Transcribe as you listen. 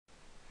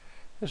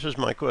This is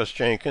Michael S.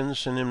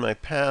 Jenkins, and in my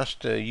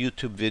past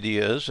YouTube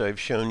videos I've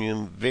shown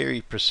you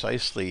very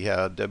precisely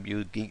how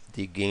W.D.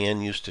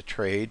 Gann used to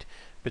trade,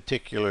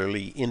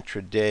 particularly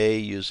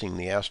intraday using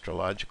the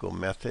astrological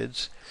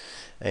methods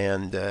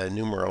and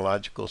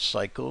numerological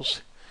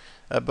cycles.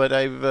 But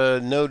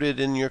I've noted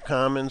in your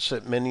comments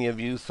that many of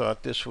you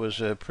thought this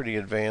was pretty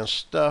advanced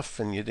stuff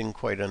and you didn't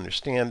quite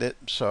understand it,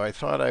 so I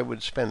thought I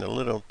would spend a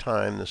little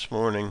time this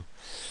morning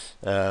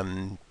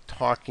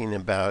talking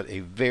about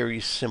a very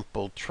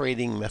simple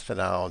trading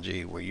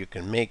methodology where you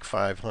can make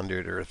 $500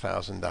 or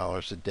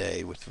 $1,000 a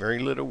day with very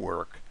little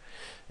work,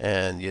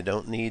 and you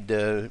don't need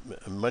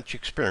much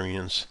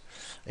experience,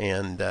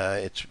 and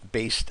it's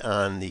based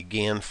on the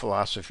Gann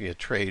philosophy of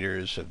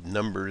traders of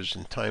numbers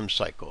and time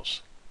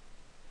cycles.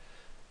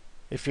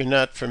 If you're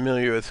not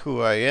familiar with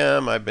who I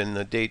am, I've been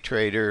a day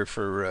trader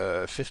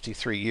for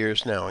 53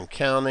 years now and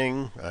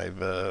counting. I've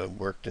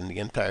worked in the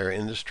entire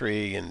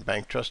industry in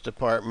bank trust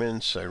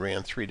departments. I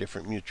ran 3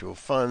 different mutual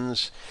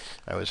funds.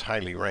 I was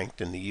highly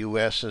ranked in the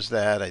U.S. as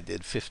that. I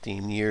did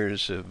 15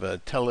 years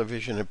of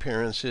television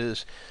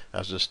appearances. I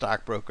was a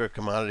stockbroker,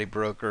 commodity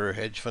broker,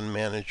 hedge fund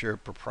manager,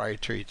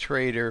 proprietary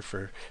trader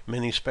for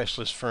many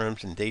specialist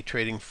firms and day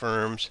trading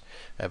firms.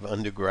 I have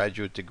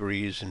undergraduate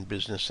degrees in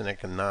business and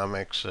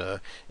economics,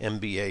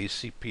 MBA,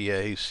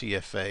 CPA,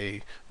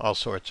 CFA, all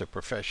sorts of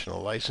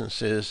professional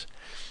licenses.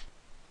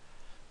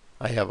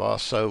 I have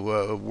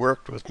also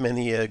worked with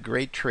many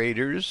great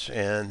traders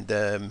and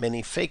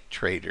many fake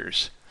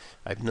traders.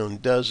 I've known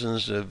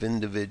dozens of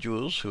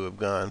individuals who have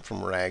gone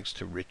from rags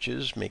to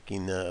riches,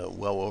 making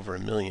well over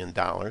 $1 million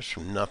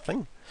from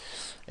nothing.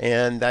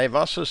 And I've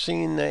also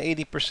seen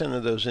 80%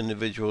 of those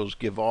individuals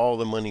give all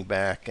the money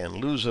back and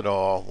lose it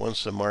all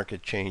once the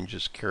market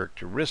changes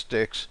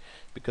characteristics,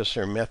 because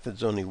their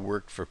methods only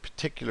worked for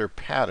particular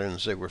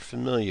patterns they were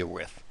familiar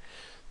with.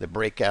 The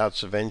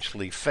breakouts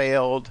eventually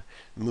failed,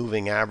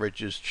 moving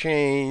averages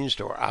changed,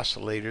 or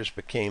oscillators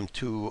became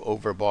too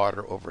overbought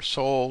or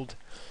oversold.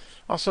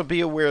 Also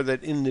be aware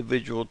that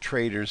individual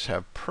traders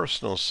have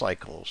personal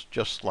cycles,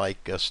 just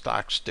like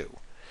stocks do,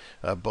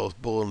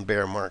 both bull and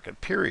bear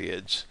market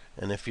periods.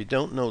 And if you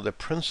don't know the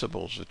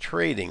principles of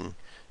trading,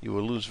 you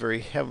will lose very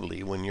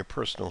heavily when your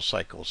personal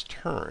cycles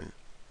turn.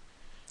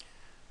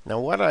 Now,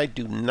 what I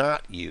do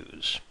not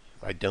use,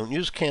 I don't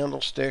use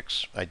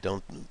candlesticks, I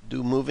don't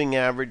do moving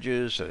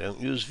averages, I don't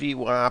use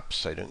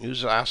VWAPs, I don't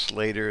use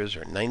oscillators,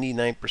 or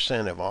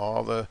 99% of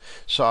all the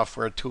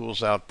software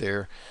tools out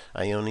there.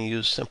 I only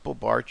use simple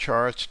bar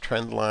charts,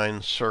 trend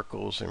lines,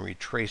 circles, and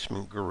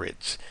retracement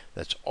grids.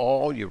 That's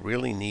all you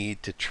really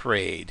need to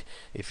trade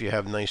if you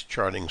have nice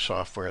charting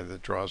software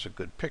that draws a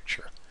good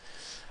picture.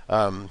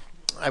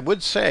 I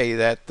would say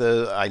that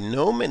I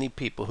know many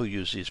people who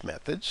use these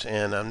methods,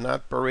 and I'm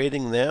not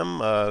berating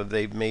them.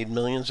 They've made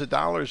millions of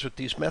dollars with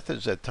these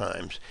methods at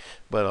times.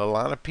 But a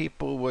lot of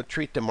people would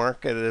treat the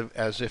market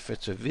as if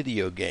it's a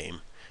video game.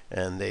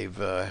 And they've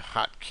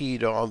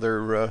hotkeyed all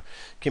their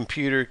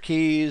computer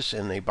keys,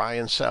 and they buy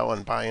and sell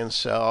and buy and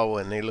sell,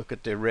 and they look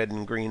at the red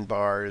and green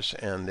bars,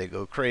 and they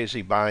go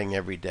crazy buying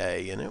every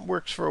day. And it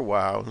works for a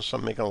while, and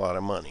some make a lot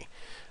of money.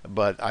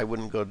 But I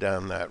wouldn't go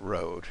down that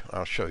road.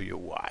 I'll show you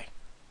why.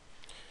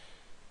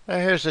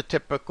 Here's a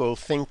typical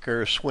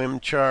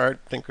Thinkorswim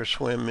chart.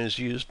 Thinkorswim is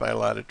used by a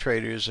lot of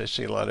traders. I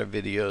see a lot of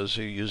videos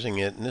are using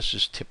it, and this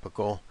is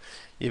typical.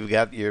 You've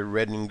got your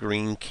red and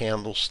green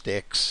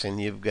candlesticks,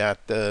 and you've got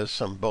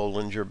some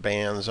Bollinger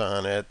Bands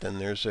on it, and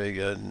there's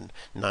a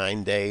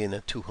 9-day and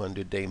a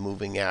 200-day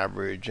moving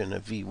average and a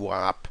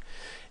VWAP.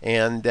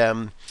 And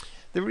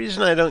the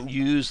reason I don't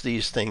use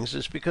these things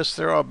is because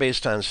they're all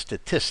based on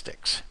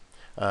statistics.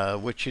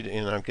 Which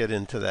I'll get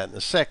into that in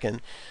a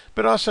second.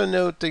 But also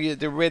note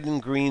the red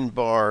and green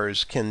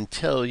bars can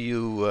tell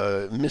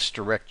you,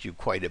 misdirect you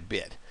quite a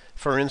bit.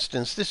 For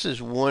instance, this is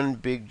one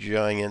big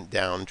giant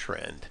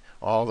downtrend,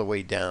 all the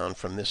way down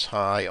from this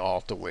high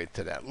all the way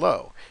to that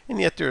low. And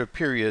yet there are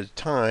periods of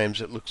times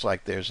it looks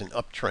like there's an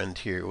uptrend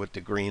here with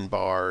the green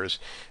bars,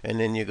 and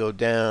then you go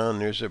down,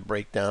 there's a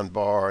breakdown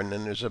bar, and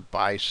then there's a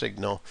buy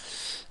signal.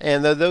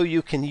 And although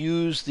you can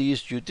use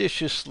these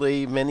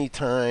judiciously, many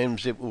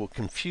times it will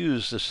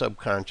confuse the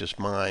subconscious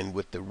mind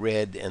with the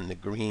red and the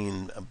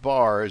green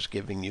bars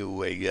giving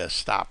you a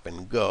stop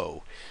and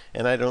go.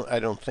 And I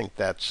don't think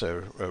that's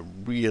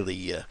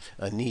really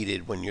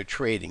needed when you're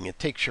trading. It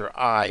takes your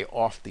eye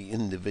off the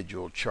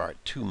individual chart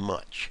too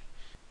much.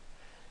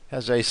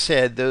 As I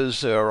said,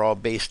 those are all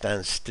based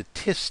on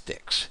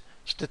statistics.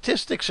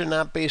 Statistics are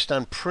not based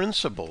on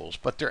principles,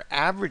 but they're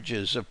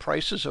averages of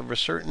prices over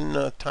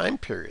certain time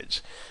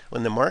periods.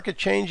 When the market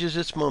changes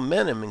its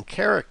momentum and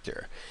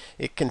character,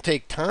 it can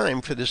take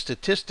time for the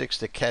statistics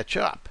to catch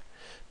up.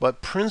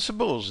 But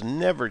principles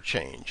never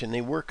change, and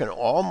they work in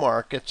all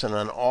markets and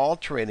on all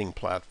trading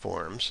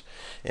platforms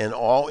and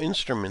all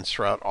instruments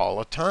throughout all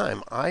the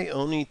time. I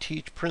only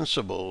teach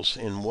principles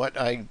in what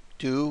I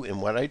do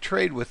and what I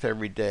trade with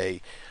every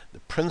day. The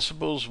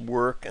principles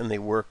work, and they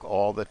work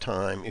all the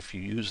time if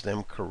you use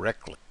them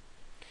correctly.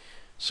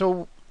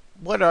 So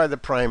what are the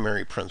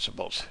primary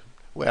principles?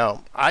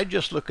 Well, I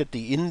just look at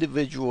the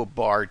individual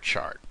bar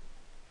chart.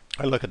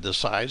 I look at the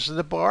size of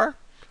the bar.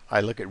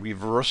 I look at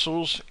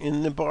reversals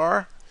in the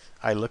bar.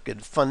 I look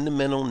at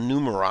fundamental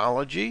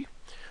numerology.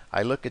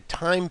 I look at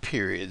time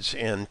periods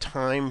and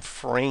time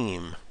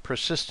frame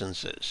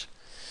persistences.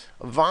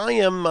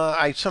 Volume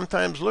I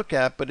sometimes look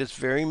at, but it's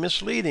very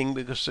misleading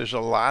because there's a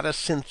lot of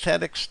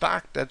synthetic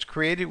stock that's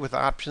created with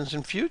options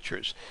and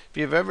futures. If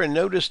you've ever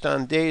noticed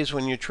on days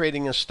when you're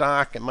trading a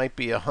stock, it might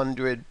be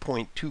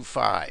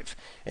 100.25,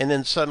 and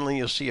then suddenly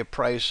you'll see a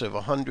price of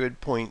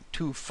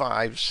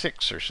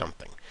 100.256 or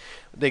something.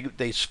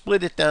 They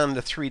split it down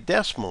to 3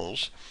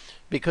 decimals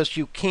because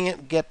you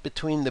can't get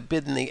between the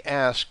bid and the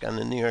ask on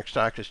the New York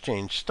Stock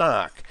Exchange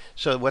stock.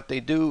 So what they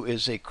do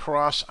is they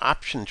cross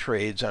option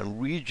trades on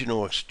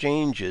regional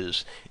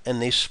exchanges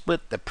and they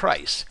split the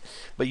price.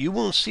 But you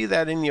won't see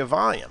that in your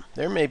volume.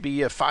 There may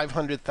be a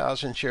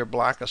 500,000 share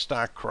block of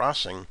stock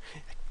crossing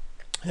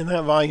and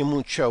that volume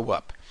won't show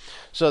up.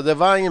 So the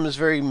volume is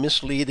very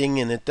misleading,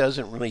 and it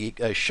doesn't really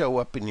show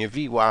up in your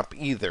VWAP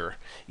either,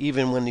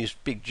 even when these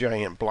big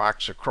giant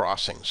blocks are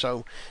crossing.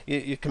 So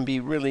you can be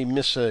really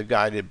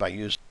misguided by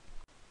using.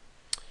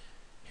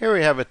 Here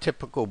we have a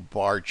typical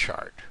bar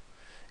chart.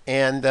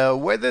 And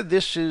whether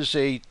this is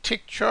a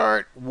tick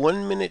chart,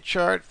 1 minute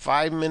chart,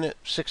 5 minute,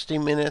 60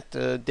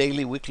 minute,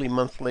 daily, weekly,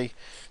 monthly,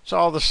 it's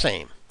all the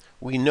same.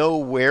 We know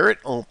where it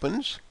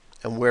opens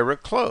and where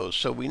it closed.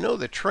 So we know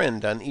the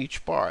trend on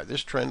each bar.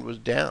 This trend was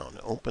down.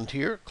 It opened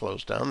here,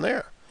 closed down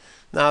there.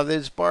 Now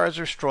these bars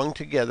are strung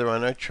together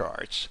on our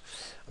charts.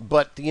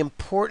 But the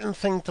important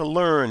thing to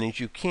learn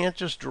is you can't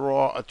just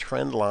draw a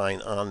trend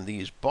line on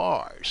these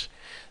bars.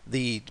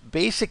 The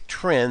basic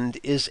trend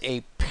is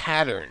a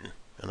pattern,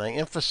 and I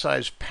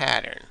emphasize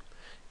pattern.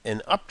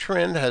 An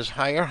uptrend has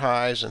higher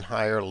highs and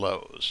higher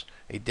lows.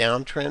 A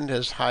downtrend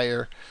has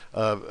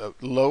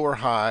lower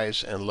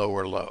highs and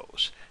lower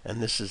lows. And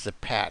this is the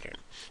pattern.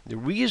 The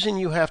reason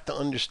you have to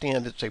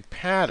understand it's a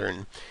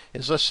pattern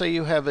is, let's say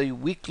you have a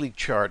weekly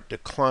chart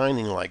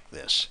declining like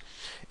this.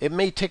 It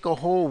may take a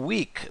whole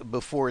week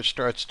before it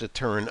starts to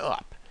turn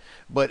up.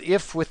 But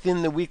if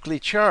within the weekly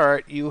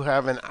chart you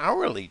have an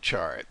hourly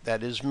chart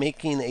that is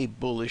making a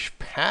bullish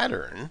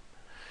pattern,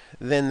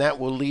 then that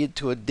will lead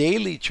to a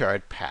daily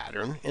chart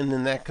pattern, and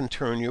then that can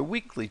turn your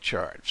weekly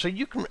chart. So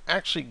you can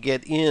actually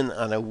get in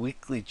on a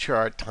weekly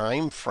chart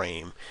time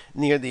frame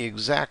near the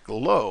exact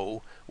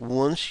low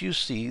once you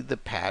see the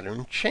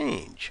pattern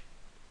change.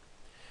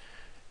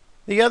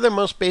 The other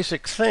most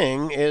basic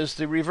thing is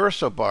the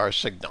reversal bar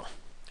signal.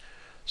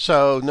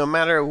 So no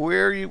matter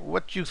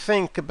what you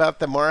think about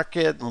the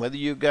market and whether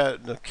you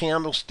got the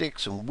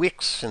candlesticks and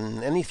wicks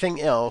and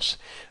anything else,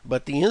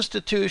 but the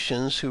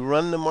institutions who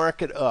run the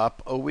market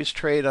up always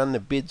trade on the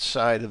bid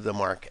side of the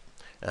market.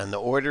 And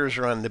the orders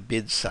are on the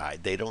bid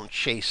side. They don't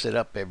chase it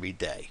up every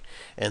day.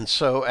 And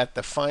so at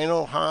the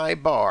final high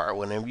bar,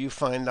 whenever you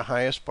find the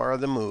highest bar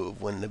of the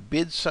move, when the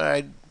bid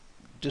side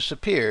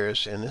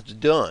disappears and it's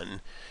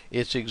done,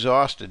 it's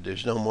exhausted.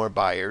 There's no more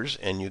buyers,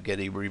 and you get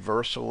a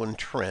reversal in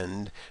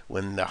trend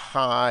when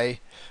the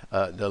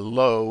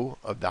low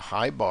of the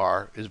high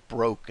bar is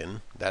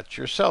broken. That's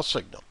your sell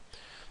signal.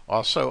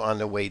 Also, on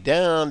the way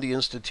down, the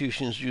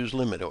institutions use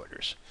limit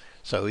orders.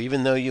 So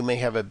even though you may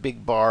have a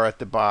big bar at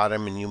the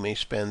bottom and you may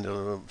spend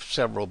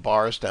several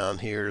bars down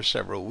here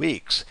several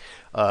weeks,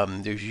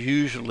 there's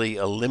usually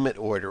a limit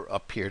order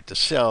up here to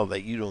sell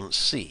that you don't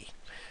see.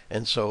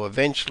 And so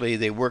eventually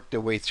they work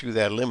their way through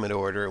that limit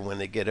order, and when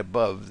they get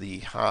above the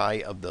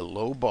high of the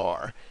low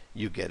bar,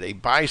 you get a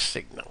buy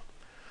signal.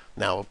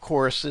 Now, of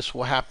course, this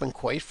will happen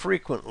quite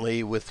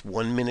frequently with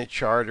 1 minute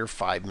chart or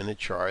 5 minute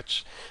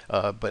charts,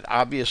 but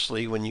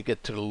obviously when you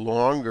get to the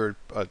longer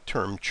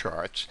term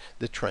charts,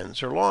 the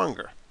trends are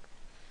longer.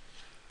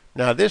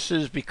 Now, this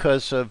is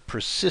because of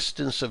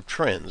persistence of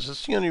trends.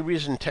 That's the only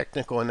reason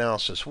technical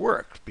analysis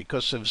works,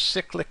 because of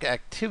cyclic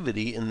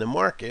activity in the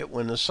market.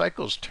 When the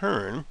cycles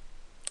turn,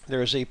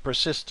 there is a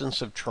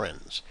persistence of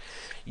trends.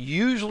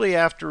 Usually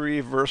after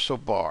reversal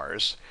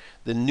bars,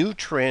 the new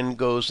trend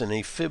goes in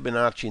a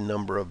Fibonacci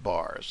number of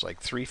bars,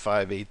 like 3,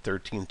 5, 8,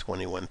 13,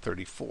 21,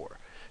 34.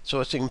 So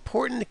it's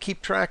important to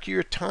keep track of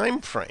your time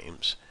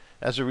frames.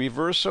 As a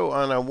reversal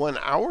on a 1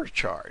 hour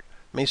chart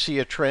may see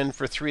a trend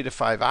for 3 to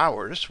 5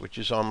 hours, which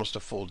is almost a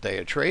full day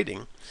of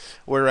trading,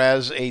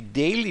 whereas a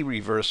daily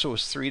reversal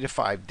is 3 to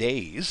 5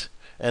 days,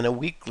 and a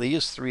weekly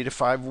is 3 to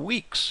 5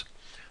 weeks.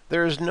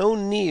 There is no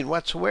need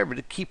whatsoever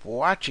to keep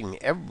watching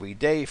every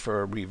day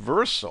for a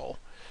reversal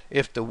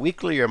if the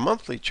weekly or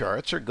monthly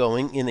charts are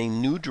going in a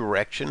new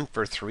direction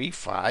for 3,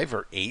 5,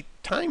 or 8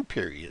 time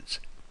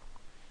periods.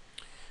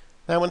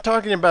 Now, when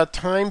talking about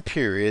time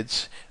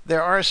periods,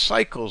 there are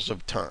cycles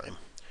of time.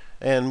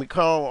 And we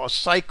call a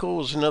cycle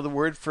is another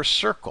word for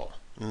circle.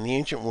 In the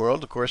ancient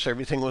world, of course,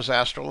 everything was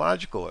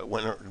astrological.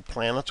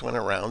 Planets went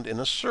around in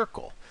a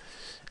circle.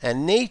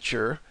 And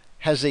nature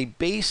has a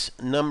base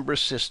number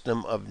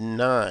system of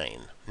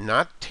 9,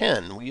 not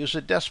 10. We use a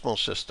decimal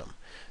system.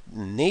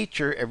 In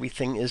nature,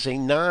 everything is a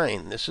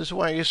 9. This is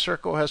why a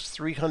circle has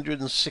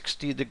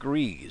 360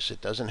 degrees.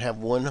 It doesn't have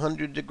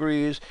 100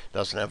 degrees,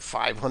 doesn't have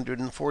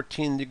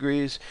 514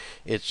 degrees.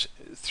 It's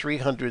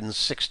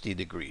 360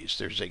 degrees.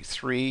 There's a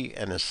 3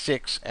 and a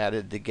 6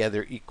 added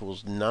together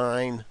equals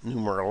 9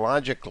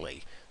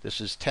 numerologically. This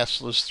is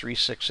Tesla's 3,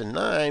 6, and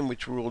 9,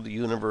 which ruled the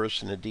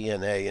universe and the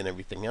DNA and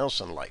everything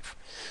else in life.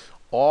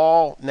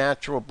 All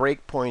natural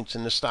breakpoints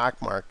in the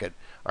stock market,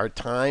 our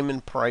time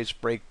and price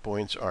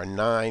breakpoints, are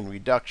 9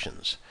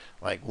 reductions.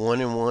 Like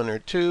 1 and 1 are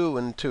 2,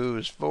 and 2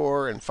 is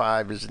 4, and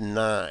 5 is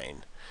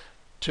 9.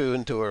 2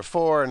 and 2 are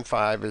 4, and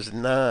 5 is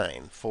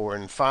 9. 4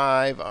 and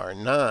 5 are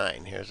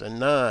 9. Here's a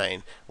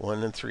 9.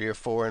 1 and 3 are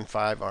 4, and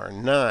 5 are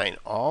 9.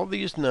 All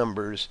these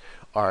numbers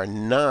are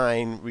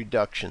 9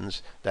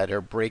 reductions that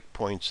are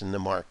breakpoints in the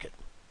market.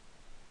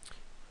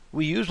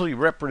 We usually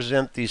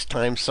represent these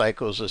time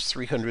cycles as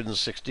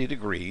 360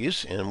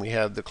 degrees, and we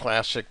have the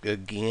classic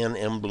Gann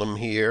emblem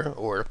here,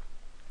 or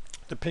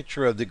the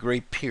picture of the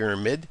Great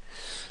Pyramid.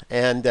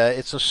 And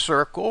it's a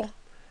circle,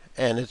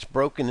 and it's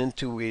broken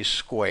into a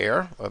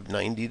square of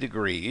 90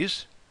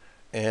 degrees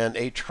and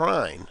a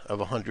trine of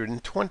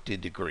 120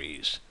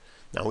 degrees.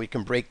 Now we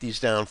can break these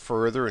down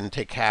further and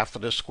take half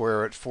of the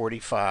square at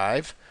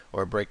 45,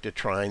 or break the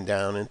trine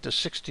down into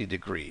 60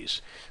 degrees.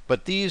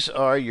 But these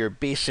are your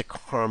basic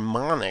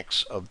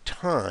harmonics of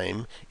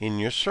time in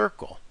your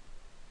circle.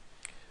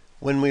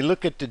 When we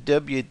look at the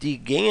W.D.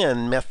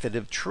 Gann method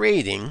of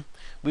trading,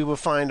 we will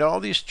find all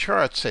these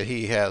charts that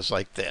he has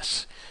like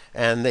this.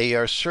 And they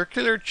are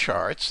circular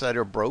charts that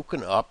are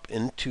broken up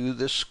into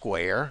the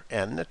square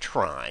and the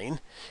trine.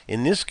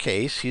 In this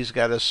case, he's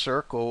got a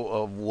circle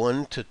of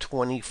 1 to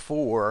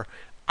 24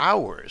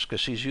 hours,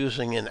 because he's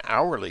using an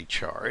hourly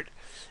chart.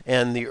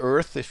 And the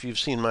Earth, if you've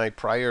seen my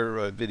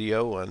prior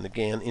video on the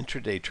Gann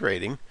intraday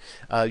trading,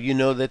 you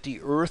know that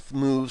the Earth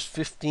moves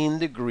 15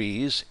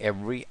 degrees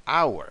every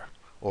hour,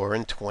 or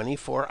in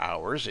 24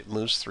 hours it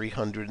moves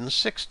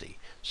 360.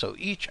 So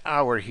each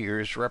hour here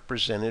is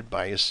represented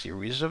by a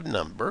series of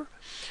number.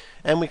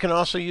 And we can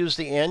also use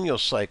the annual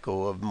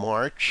cycle of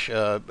March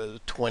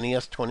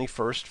 20th,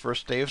 21st,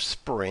 first day of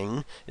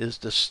spring is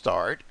the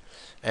start.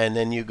 And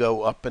then you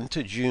go up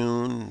into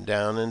June,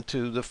 down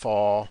into the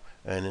fall,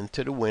 and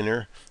into the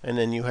winter, and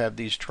then you have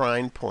these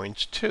trine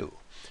points too.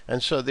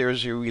 And so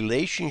there's a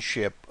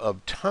relationship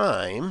of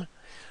time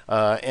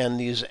and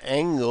these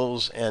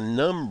angles and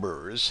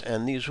numbers,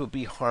 and these would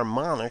be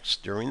harmonics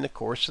during the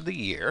course of the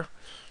year.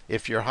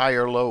 If your high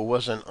or low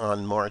wasn't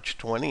on March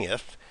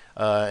 20th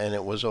and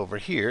it was over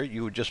here,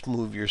 you would just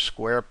move your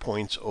square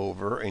points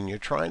over and your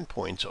trine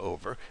points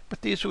over,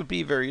 but these would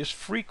be various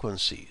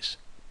frequencies.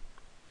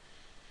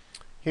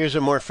 Here's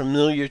a more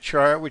familiar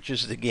chart, which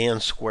is the Gann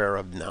square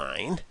of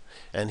 9.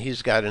 And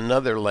he's got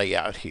another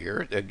layout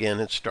here. Again,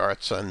 it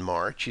starts on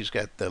March. He's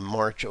got the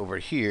March over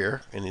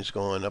here, and he's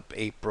going up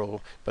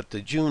April. But the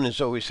June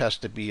always has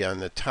to be on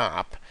the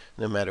top,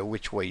 no matter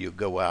which way you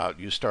go out.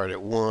 You start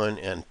at 1,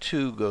 and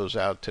 2 goes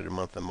out to the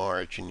month of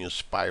March, and you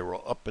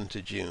spiral up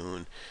into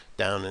June,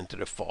 down into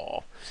the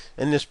fall.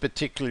 In this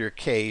particular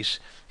case,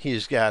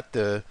 he's got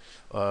the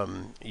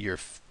your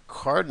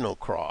cardinal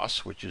cross,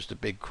 which is the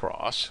big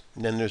cross,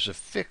 and then there's a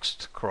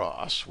fixed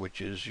cross, which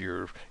is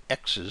your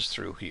X's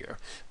through here.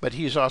 But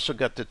he's also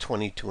got the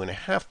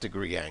 22.5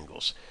 degree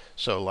angles.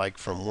 So like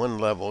from one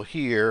level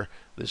here,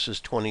 this is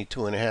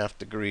 22.5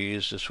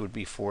 degrees, this would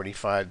be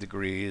 45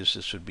 degrees,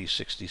 this would be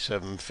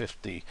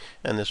 67.50,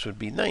 and this would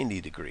be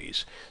 90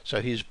 degrees.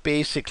 So he's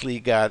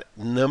basically got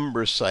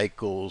number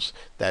cycles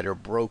that are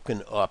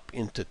broken up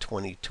into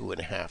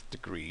 22.5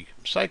 degree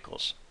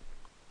cycles.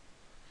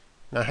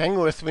 Now hang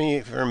with me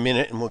for a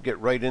minute and we'll get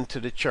right into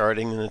the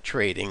charting and the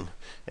trading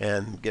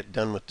and get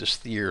done with this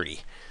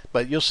theory.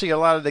 But you'll see a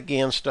lot of the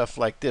Gann stuff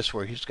like this,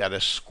 where he's got a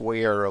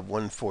square of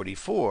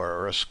 144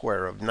 or a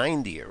square of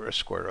 90 or a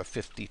square of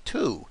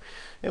 52.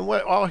 And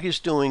what all he's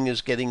doing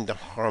is getting the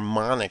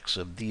harmonics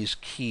of these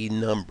key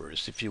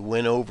numbers. If you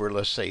went over,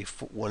 let's say,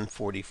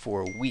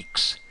 144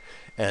 weeks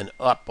and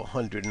up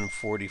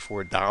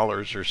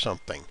 $144 or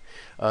something,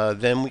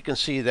 then we can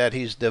see that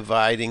he's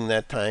dividing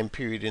that time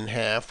period in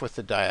half with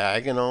the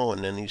diagonal,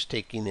 and then he's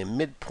taking a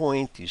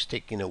midpoint, he's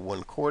taking a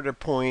 1/4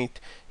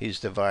 point, he's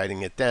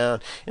dividing it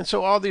down. And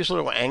so all these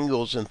little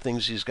angles and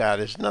things he's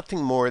got is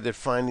nothing more than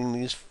finding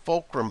these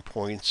fulcrum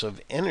points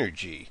of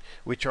energy,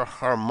 which are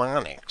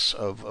harmonics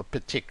of a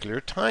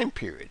particular time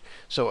period.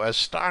 So as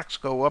stocks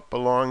go up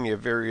along your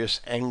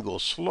various angle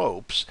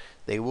slopes,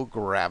 they will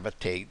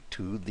gravitate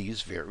to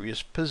these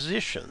various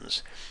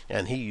positions.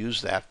 And he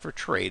used that for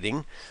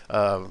trading,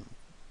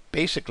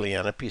 basically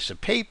on a piece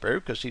of paper,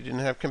 because he didn't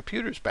have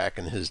computers back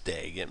in his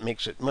day. It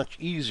makes it much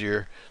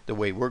easier the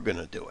way we're going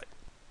to do it.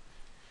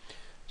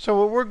 So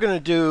what we're going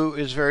to do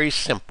is very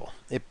simple.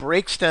 It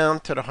breaks down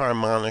to the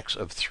harmonics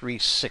of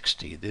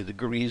 360, the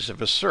degrees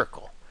of a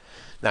circle.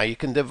 Now you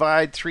can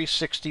divide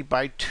 360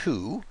 by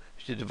 2.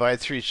 If you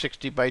divide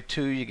 360 by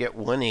 2, you get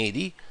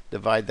 180.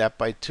 divide that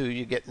by 2,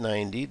 you get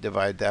 90,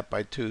 divide that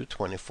by 2,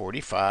 20,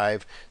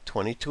 45,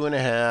 22 and a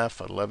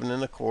half, 11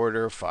 and a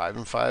quarter, 5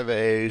 and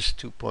 5/8,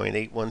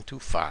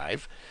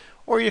 2.8125.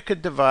 Or you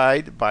could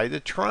divide by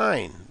the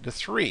trine, the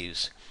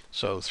threes.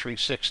 So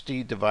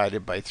 360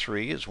 divided by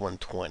 3 is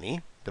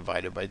 120,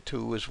 divided by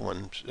 2 is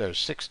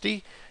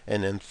 160,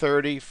 and then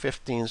 30,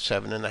 15,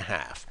 7 and a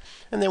half.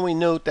 And then we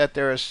note that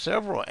there are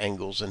several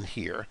angles in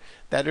here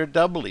that are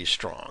doubly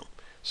strong.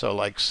 So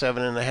like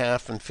 7 and a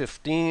half and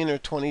 15 are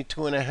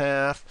 22 and a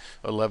half,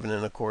 11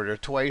 and a quarter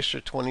twice are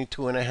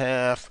 22 and a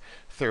half,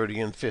 30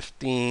 and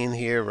 15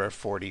 here are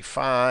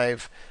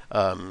 45,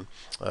 11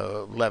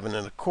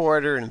 and a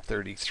quarter and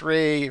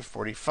 33,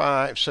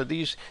 45. So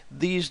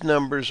these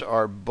numbers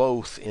are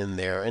both in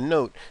there. And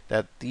note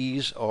that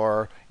these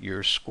are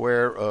your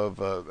square of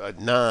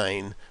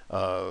 9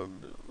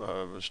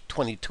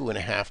 22 and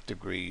a half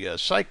degree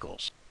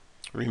cycles.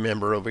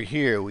 Remember over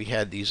here we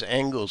had these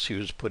angles he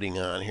was putting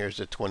on. Here's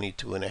a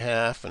 22 and a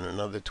half and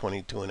another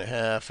 22 and a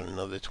half and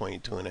another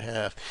 22 and a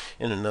half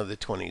and another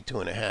 22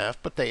 and a half,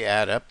 but they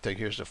add up to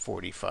here's a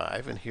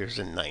 45 and here's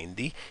a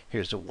 90,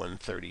 here's a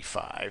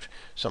 135,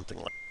 something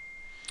like that.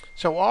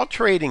 So all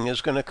trading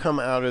is going to come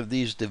out of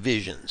these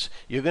divisions.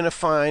 You're going to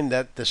find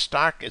that the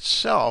stock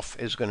itself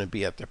is going to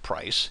be at the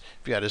price.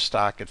 If you had a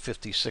stock at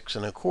 56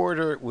 and a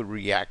quarter, it would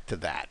react to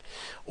that.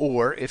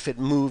 Or if it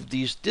moved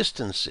these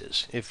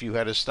distances, if you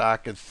had a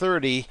stock at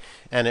 30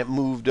 and it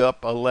moved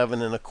up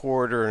 11 and a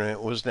quarter and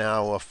it was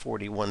now a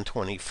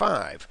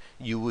 41.25,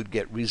 you would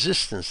get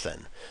resistance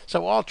then.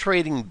 So all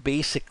trading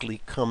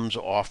basically comes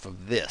off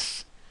of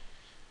this.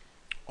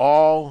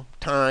 All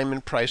time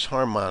and price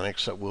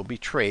harmonics that we'll be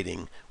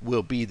trading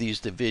will be these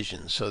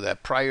divisions. So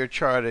that prior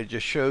chart I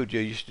just showed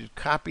you, you should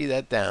copy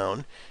that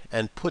down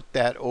and put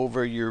that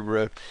over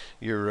your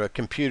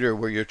computer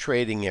where you're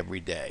trading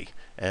every day.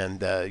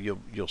 And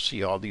you'll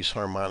see all these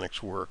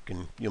harmonics work,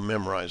 and you'll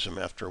memorize them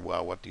after a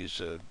while what these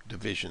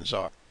divisions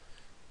are.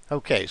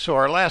 Okay, so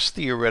our last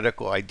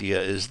theoretical idea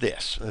is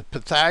this.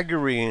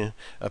 Pythagoras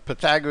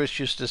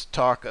used to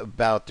talk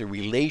about the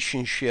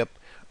relationship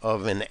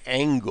of an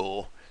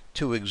angle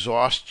to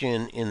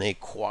exhaustion in a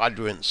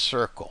quadrant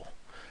circle.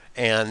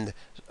 And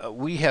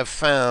we have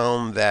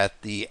found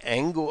that the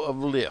angle of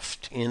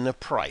lift in the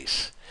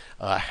price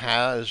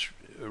has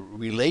a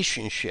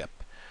relationship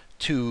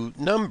to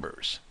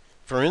numbers.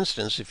 For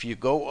instance, if you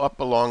go up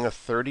along a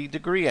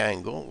 30-degree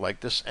angle,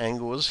 like this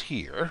angle is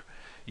here,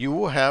 you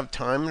will have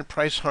time and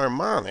price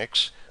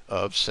harmonics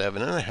of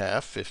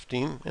 7.5,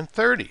 15, and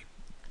 30.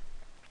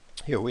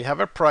 Here we have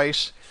a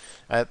price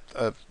at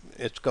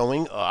it's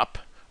going up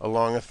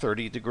along a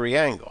 30-degree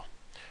angle.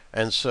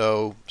 And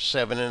so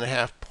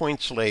 7.5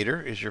 points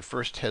later is your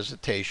first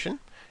hesitation,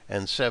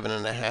 and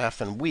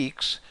 7.5 in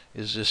weeks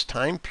is this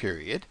time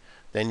period.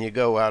 Then you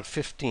go out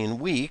 15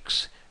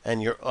 weeks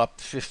and you're up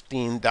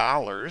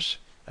 $15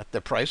 at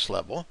the price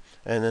level,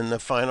 and then the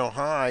final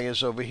high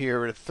is over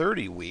here at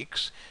 30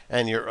 weeks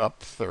and you're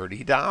up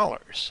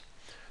 $30.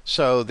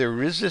 So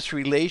there is this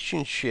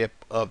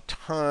relationship of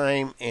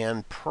time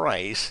and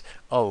price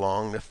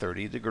along the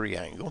 30-degree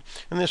angle.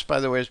 And this, by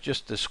the way, is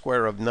just the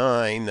square of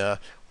 9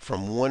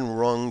 from one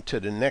rung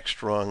to the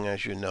next rung,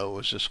 as you know,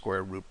 is the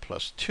square root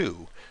plus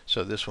 2.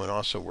 So this one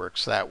also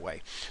works that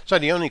way. So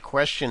the only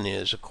question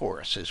is, of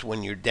course, is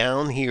when you're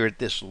down here at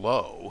this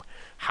low,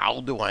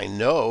 how do I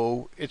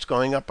know it's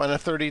going up on a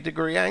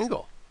 30-degree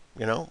angle?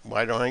 You know,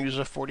 why don't I use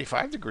a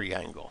 45-degree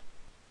angle?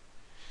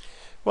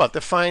 Well,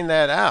 to find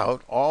that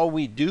out, all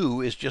we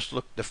do is just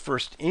look the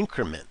first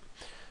increment.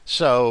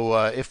 So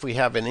if we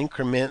have an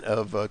increment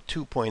of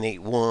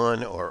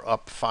 2.81 or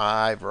up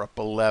 5 or up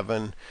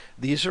 11,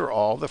 these are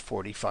all the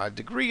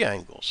 45-degree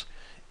angles.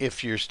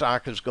 If your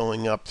stock is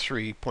going up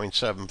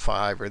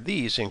 3.75 or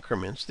these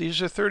increments, these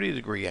are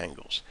 30-degree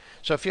angles.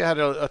 So if you had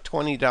a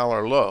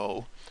 $20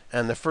 low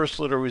and the first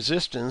little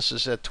resistance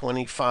is at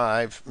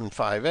 25 and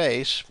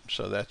 5/8,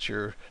 so that's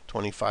your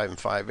 25 and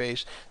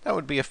 5/8, that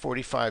would be a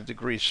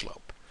 45-degree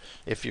slope.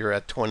 If you're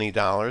at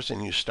 $20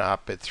 and you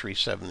stop at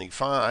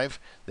 375,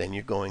 then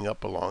you're going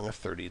up along a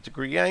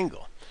 30-degree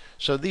angle.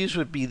 So these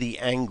would be the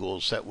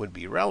angles that would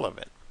be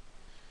relevant.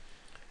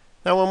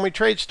 Now when we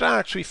trade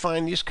stocks, we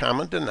find these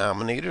common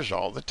denominators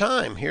all the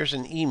time. Here's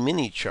an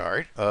E-mini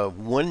chart of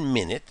 1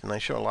 minute, and I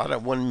show a lot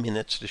of 1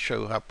 minutes to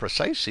show how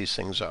precise these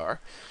things are.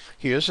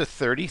 Here's a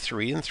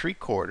 33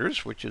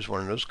 3/4, which is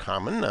one of those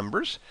common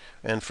numbers,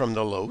 and from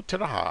the low to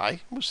the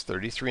high was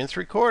 33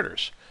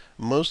 3/4.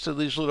 Most of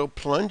these little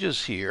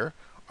plunges here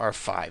are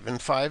 5 and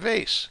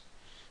 5/8.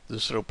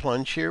 This little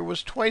plunge here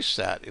was twice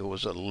that. It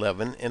was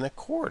 11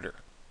 1/4.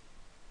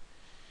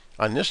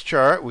 On this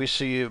chart, we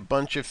see a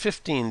bunch of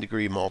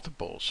 15-degree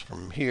multiples.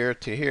 From here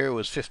to here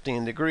was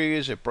 15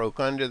 degrees. It broke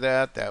under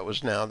that. That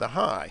was now the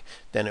high.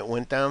 Then it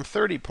went down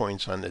 30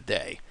 points on the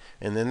day.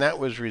 And then that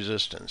was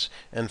resistance.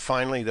 And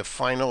finally, the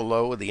final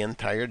low of the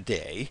entire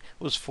day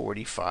was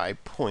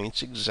 45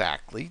 points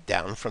exactly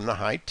down from the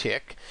high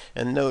tick.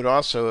 And note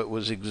also it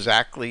was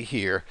exactly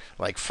here,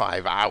 like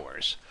 5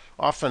 hours.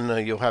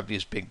 Often you'll have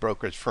these big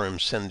brokerage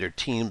firms send their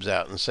teams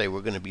out and say,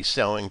 we're going to be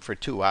selling for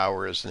 2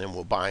 hours, and then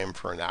we'll buy them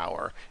for an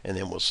hour, and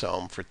then we'll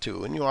sell them for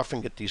 2. And you often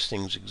get these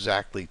things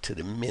exactly to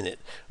the minute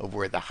of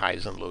where the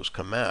highs and lows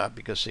come out,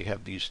 because they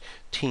have these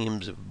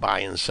teams of buy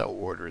and sell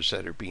orders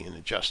that are being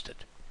adjusted.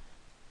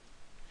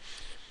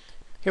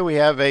 Here we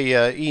have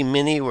a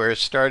E-mini where it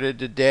started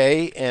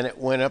today, and it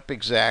went up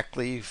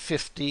exactly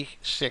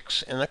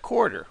 56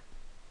 1/4.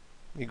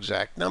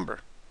 Exact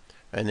number.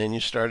 And then you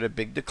start a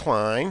big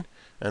decline,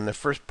 and the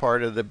first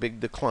part of the big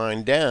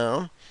decline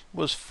down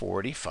was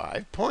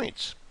 45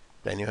 points.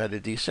 Then you had a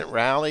decent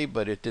rally,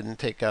 but it didn't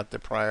take out the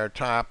prior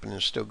top and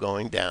is still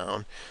going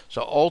down.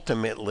 So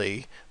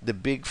ultimately, the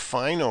big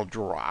final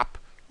drop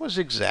was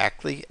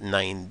exactly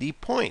 90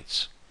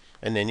 points.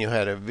 And then you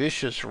had a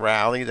vicious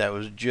rally that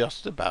was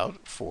just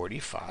about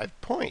 45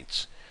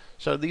 points.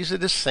 So these are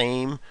the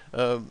same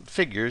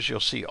figures you'll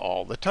see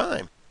all the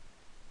time.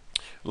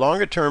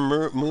 Longer term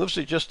moves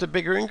are just the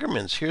bigger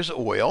increments. Here's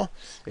oil.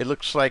 It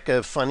looks like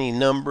a funny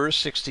number,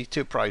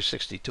 62, probably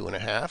 62 and a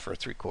half or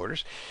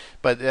 3/4.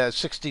 But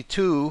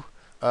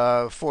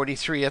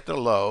 62.43 at the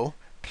low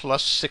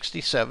plus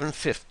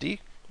 67.50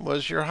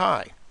 was your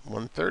high,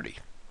 130.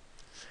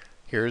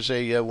 Here's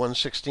a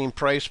 116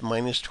 price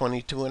minus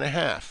 22 and a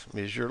half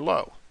is your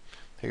low.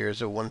 Here's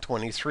a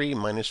 123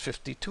 minus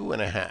 52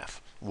 and a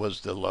half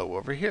was the low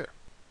over here.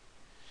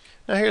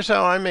 Now here's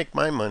how I make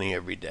my money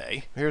every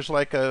day. Here's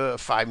like a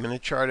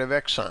 5-minute chart of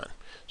Exxon.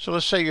 So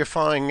let's say you're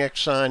following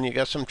Exxon, you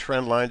got some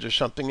trend lines or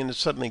something, and it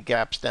suddenly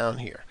gaps down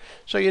here.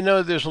 So you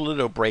know there's a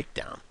little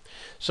breakdown.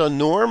 So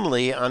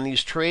normally on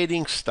these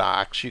trading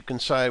stocks, you can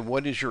decide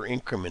what is your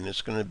increment.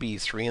 It's going to be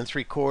 3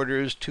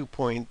 3/4,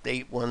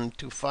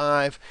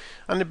 2.8125.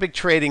 On the big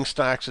trading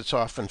stocks, it's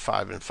often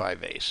 5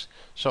 5/8.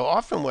 So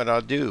often what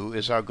I'll do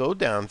is I'll go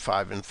down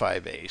 5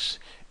 5/8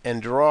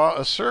 and draw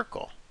a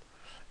circle.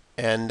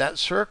 And that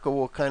circle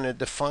will kind of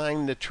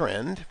define the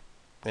trend,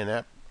 and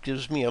that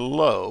gives me a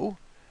low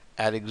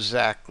at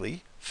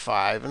exactly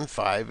 5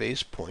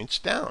 5/8 points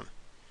down.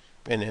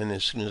 And then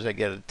as soon as I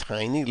get a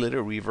tiny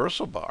little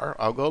reversal bar,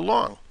 I'll go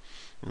long.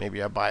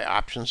 Maybe I'll buy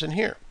options in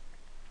here.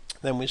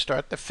 Then we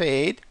start to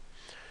fade,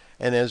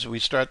 and as we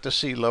start to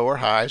see lower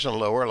highs and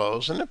lower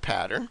lows in the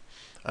pattern,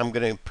 I'm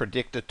going to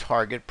predict a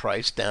target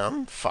price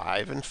down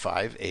 5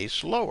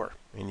 5/8 lower,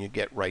 and you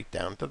get right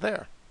down to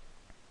there.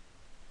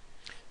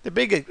 The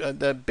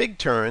big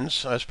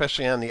turns,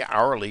 especially on the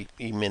hourly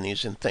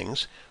E-minis and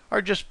things,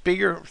 are just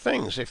bigger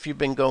things. If you've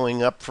been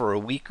going up for a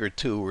week or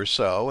two or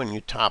so and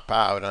you top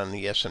out on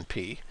the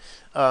S&P,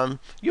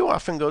 you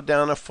often go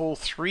down a full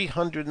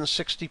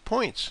 360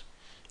 points.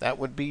 That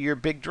would be your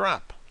big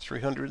drop,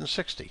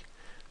 360.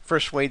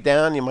 First way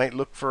down, you might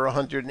look for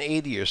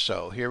 180 or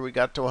so. Here we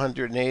got to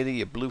 180,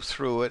 you blew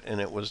through it,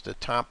 and it was the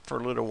top for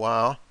a little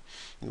while.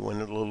 You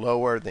went a little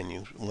lower, then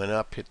you went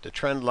up, hit the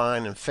trend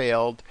line, and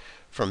failed.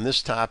 From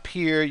this top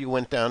here, you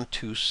went down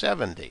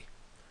 270.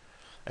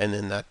 And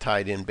then that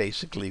tied in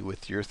basically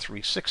with your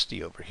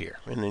 360 over here.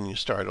 And then you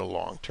start a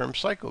long-term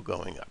cycle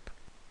going up.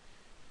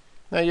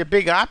 Now your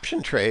big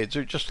option trades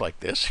are just like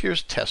this.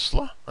 Here's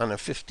Tesla on a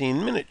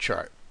 15-minute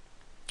chart.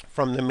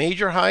 From the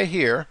major high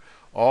here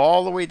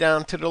all the way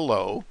down to the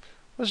low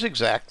was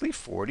exactly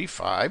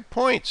 45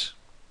 points.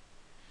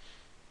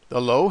 The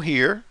low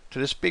here to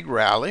this big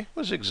rally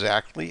was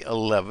exactly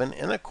 11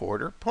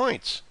 1/4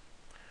 points.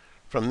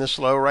 From this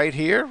low right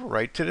here,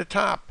 right to the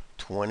top,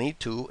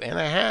 22 and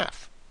a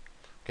half.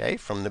 Okay,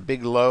 from the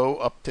big low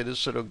up to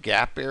this little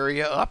gap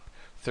area up,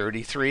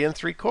 33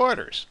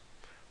 3/4.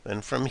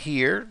 Then from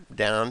here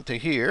down to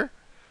here,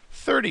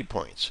 30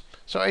 points.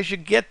 So as you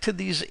get to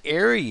these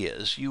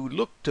areas, you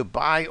look to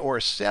buy or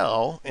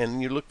sell,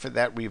 and you look for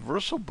that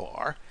reversal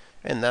bar,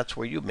 and that's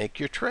where you make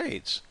your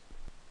trades.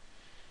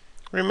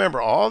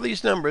 Remember, all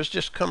these numbers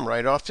just come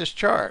right off this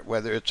chart,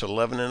 whether it's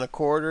 11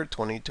 1/4,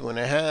 22 and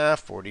a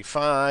half,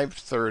 45,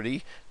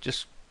 30.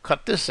 Just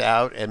cut this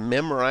out and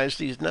memorize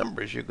these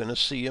numbers. You're going to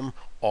see them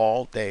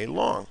all day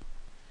long.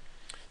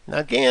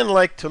 Now, Gann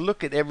liked to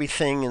look at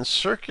everything in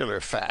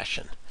circular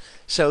fashion.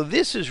 So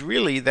this is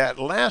really that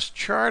last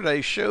chart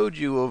I showed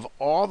you of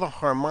all the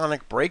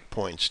harmonic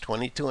breakpoints,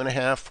 22 and a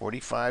half,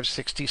 45,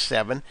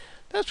 67.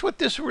 That's what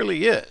this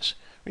really is.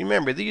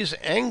 Remember, these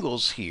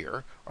angles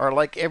here are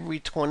like every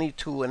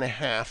 22 and a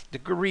half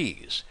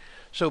degrees.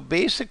 So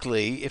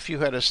basically, if you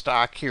had a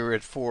stock here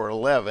at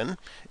 411,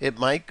 it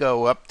might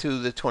go up to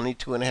the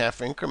 22 and a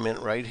half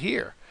increment right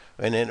here.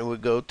 And then it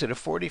would go to the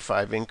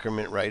 45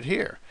 increment right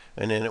here.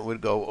 And then it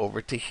would go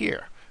over to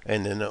here.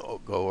 And then it will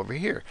go over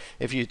here.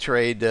 If you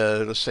trade,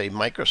 let's say,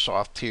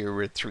 Microsoft here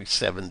at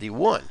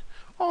 371,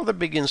 all the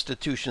big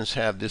institutions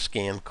have this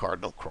Gann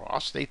cardinal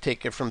cross. They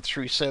take it from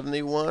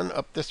 371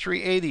 up to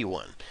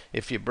 381.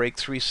 If you break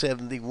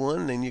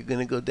 371, then you're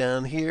going to go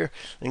down here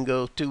and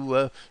go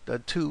to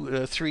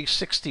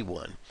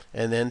 361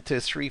 and then to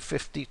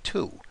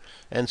 352.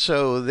 And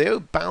so they'll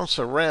bounce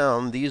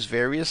around these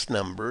various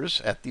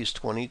numbers at these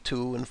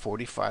 22 and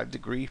 45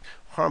 degree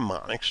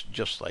harmonics,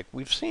 just like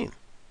we've seen.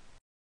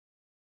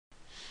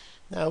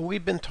 Now,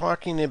 we've been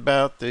talking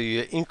about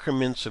the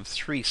increments of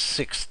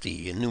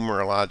 360 in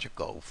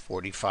numerological,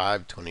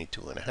 45,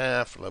 22 and a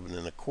half, 11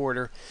 and a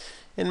quarter.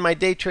 In my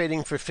Day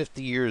Trading for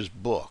 50 Years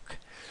book,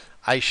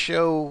 I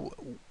show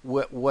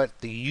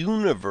what the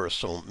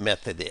universal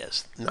method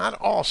is. Not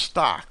all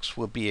stocks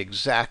will be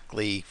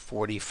exactly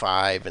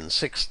 45 and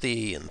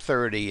 60 and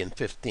 30 and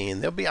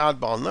 15. There'll be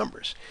oddball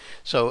numbers.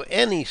 So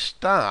any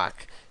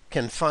stock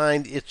can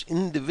find its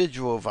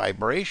individual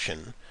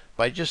vibration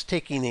by just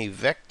taking a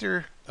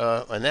vector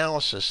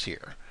analysis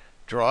here.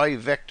 Draw a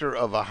vector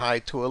of a high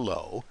to a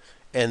low,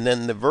 and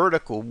then the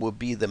vertical will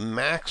be the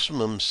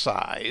maximum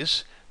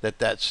size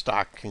that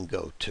stock can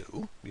go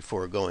to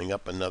before going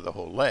up another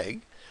whole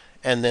leg,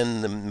 and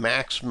then the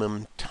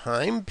maximum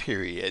time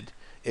period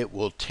it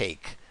will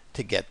take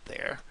to get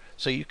there.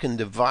 So you can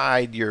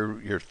divide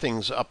your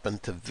things up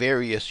into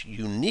various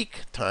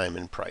unique time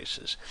and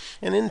prices.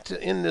 And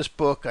in this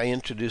book, I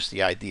introduce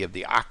the idea of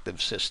the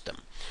octave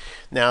system.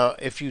 Now,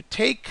 if you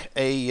take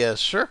a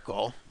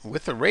circle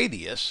with a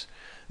radius,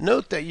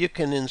 note that you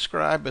can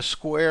inscribe a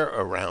square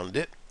around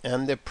it,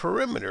 and the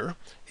perimeter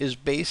is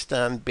based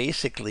on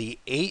basically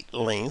 8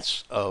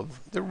 lengths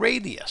of the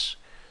radius.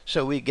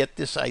 So we get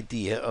this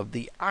idea of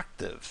the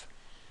octave.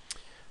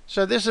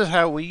 So this is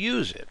how we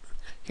use it.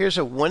 Here's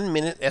a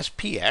 1-minute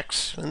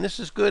SPX, and this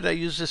is good. I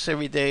use this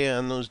every day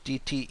on those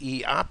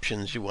DTE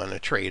options you want to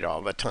trade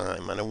all the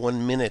time on a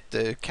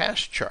 1-minute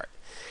cash chart.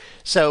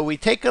 So we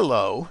take a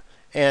low,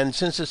 and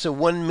since it's a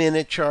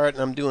 1-minute chart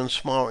and I'm doing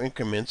small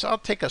increments, I'll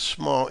take a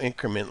small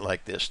increment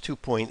like this,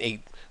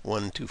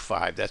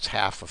 2.8125. That's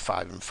half of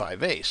 5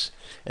 5/8.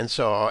 And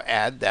so I'll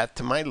add that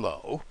to my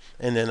low,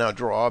 and then I'll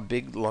draw a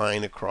big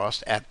line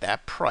across at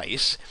that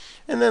price.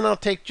 And then I'll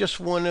take just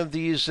one of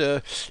these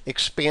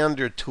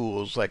expander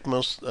tools, like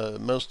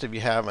most of you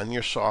have on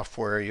your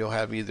software. You'll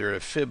have either a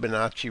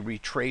Fibonacci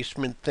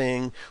retracement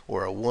thing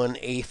or a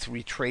 1/8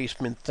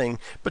 retracement thing,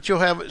 but you'll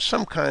have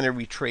some kind of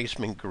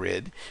retracement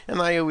grid.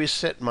 And I always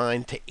set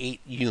mine to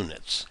 8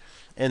 units.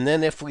 And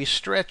then if we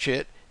stretch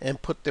it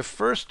and put the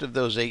first of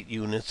those 8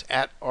 units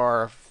at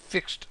our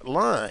fixed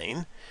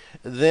line,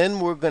 then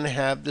we're going to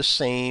have the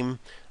same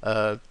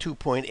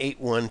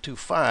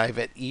 2.8125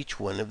 at each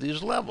one of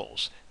these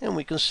levels. And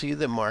we can see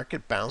the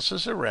market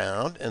bounces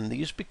around, and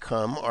these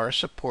become our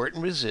support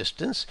and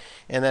resistance.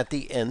 And at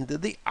the end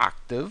of the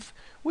octave,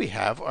 we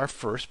have our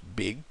first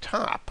big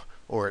top,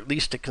 or at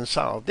least a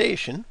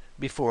consolidation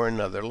before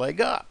another leg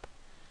up.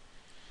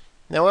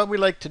 Now, what we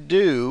like to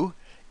do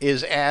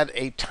is add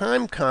a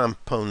time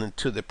component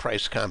to the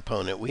price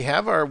component. We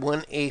have our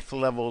 1/8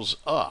 levels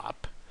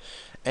up,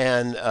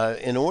 and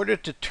in order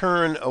to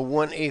turn a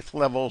 1/8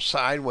 level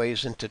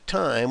sideways into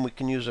time, we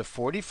can use a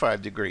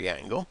 45-degree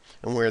angle,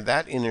 and where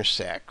that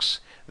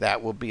intersects,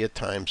 that will be a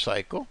time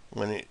cycle.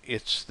 When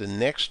it's the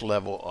next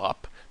level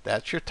up,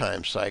 that's your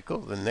time cycle.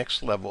 The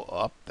next level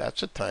up,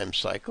 that's a time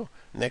cycle.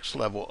 Next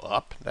level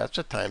up, that's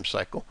a time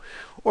cycle.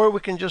 Or we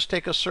can just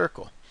take a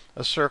circle.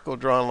 A circle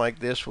drawn like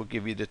this will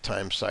give you the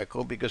time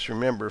cycle, because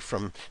remember,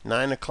 from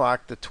 9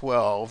 o'clock to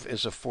 12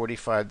 is a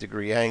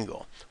 45-degree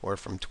angle, or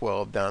from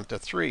 12 down to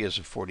 3 is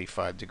a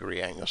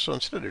 45-degree angle. So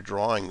instead of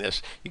drawing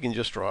this, you can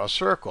just draw a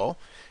circle,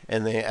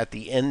 and then at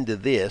the end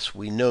of this,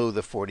 we know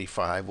the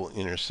 45 will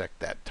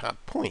intersect that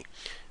top point.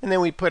 And then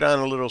we put on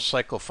a little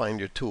cycle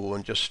finder tool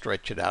and just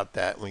stretch it out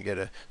that, and we get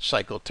a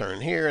cycle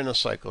turn here, and a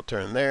cycle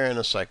turn there, and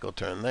a cycle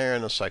turn there,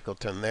 and a cycle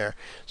turn there.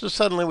 So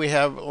suddenly we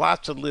have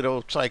lots of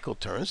little cycle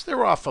turns.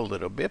 They're off a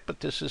little bit,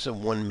 but this is a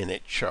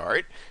 1-minute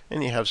chart,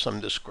 and you have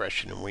some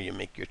discretion in where you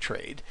make your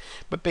trade.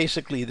 But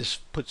basically, this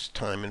puts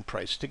time and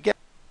price together.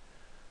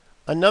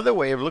 Another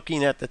way of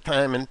looking at the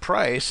time and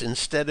price,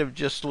 instead of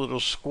just little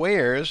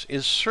squares,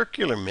 is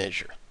circular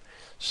measure.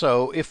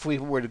 So if we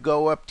were to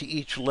go up to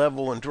each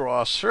level and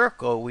draw a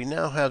circle, we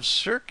now have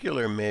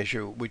circular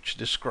measure, which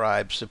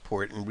describes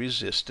support and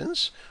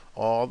resistance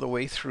all the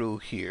way through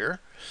here.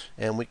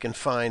 And we can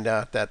find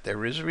out that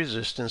there is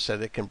resistance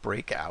that it can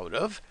break out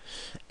of.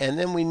 And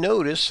then we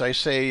notice, I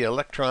say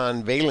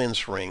electron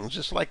valence rings.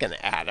 It's like an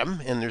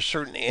atom, and there's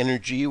certain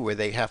energy where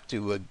they have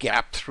to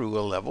gap through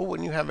a level.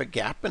 When you have a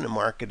gap in the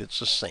market, it's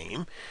the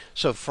same.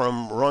 So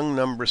from rung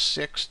number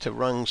 6 to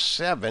rung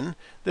 7,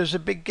 there's a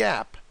big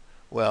gap.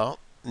 Well,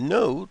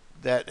 note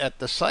that at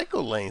the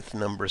cycle length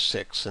number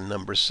 6 and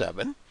number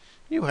 7,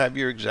 you have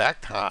your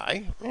exact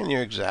high and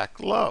your exact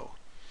low.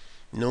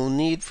 No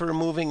need for a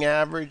moving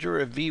average or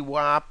a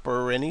VWAP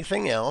or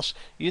anything else.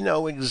 You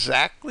know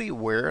exactly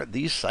where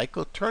these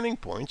cycle turning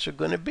points are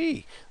going to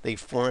be. They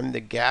form the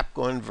gap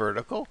going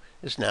vertical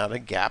is now the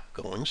gap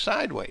going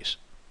sideways.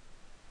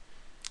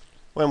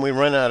 When we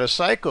run out of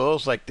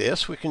cycles like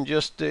this, we can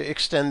just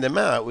extend them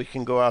out. We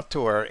can go out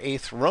to our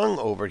 8th rung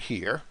over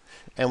here,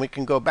 and we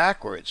can go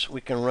backwards.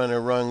 We can run a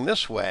rung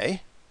this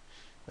way,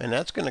 and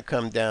that's going to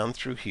come down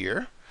through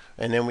here.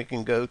 And then we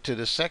can go to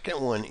the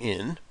second one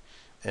in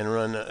and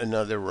run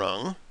another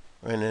rung,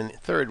 and then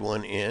third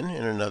one in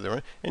and another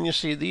one. And you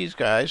see these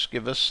guys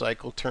give us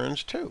cycle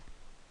turns too.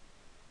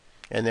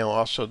 And they'll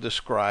also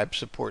describe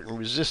support and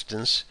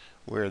resistance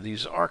where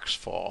these arcs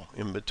fall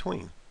in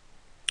between.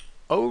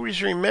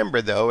 Always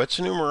remember, though, it's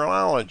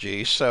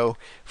numerology, so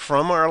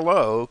from our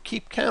low,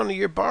 keep count of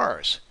your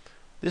bars.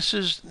 This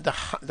is the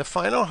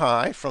final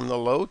high from the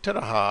low to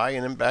the high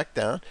and then back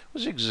down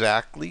was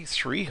exactly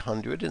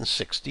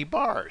 360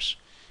 bars.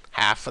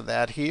 Half of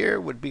that here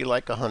would be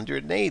like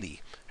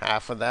 180.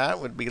 Half of that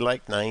would be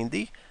like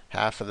 90.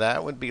 Half of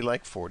that would be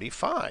like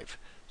 45.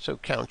 So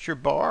count your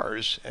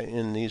bars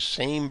in these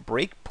same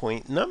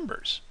breakpoint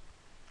numbers.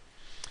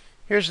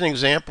 Here's an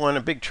example on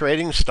a big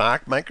trading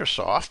stock,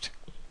 Microsoft.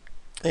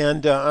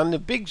 And on the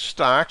big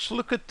stocks,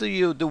 look at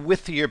the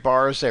width of your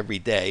bars every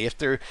day.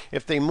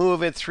 If they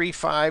move at 3,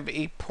 5,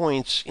 8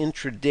 points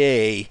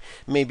intraday,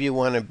 maybe you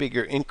want a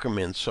bigger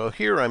increment. So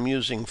here I'm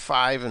using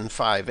 5 and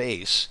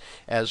 5/8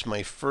 as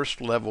my first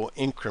level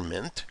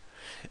increment.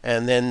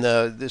 And then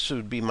this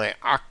would be my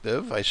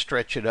octave. I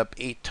stretch it up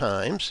 8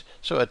 times.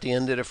 So at the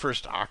end of the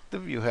first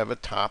octave, you have a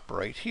top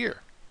right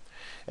here.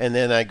 And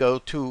then I go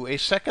to a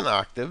second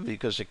octave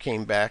because it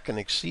came back and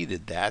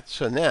exceeded that.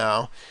 So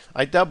now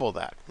I double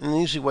that. An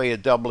easy way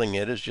of doubling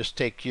it is just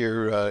take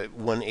your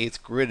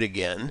 1/8 grid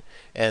again,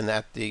 and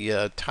at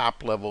the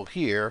top level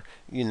here,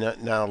 you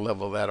now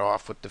level that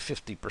off with the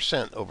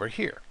 50% over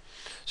here.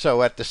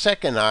 So at the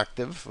second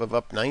octave of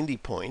up 90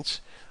 points,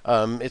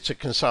 it's a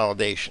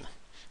consolidation.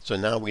 So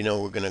now we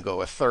know we're going to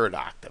go a third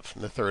octave.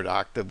 And the third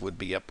octave would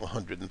be up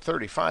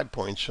 135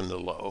 points from the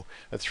low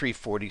at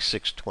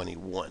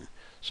 346.21.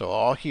 So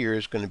all here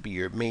is going to be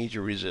your major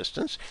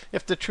resistance.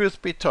 If the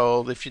truth be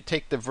told, if you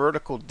take the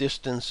vertical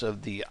distance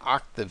of the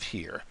octave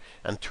here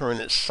and turn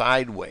it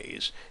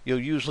sideways, you'll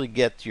usually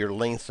get your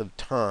length of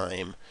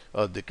time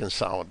of the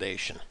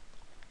consolidation.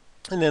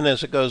 And then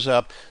as it goes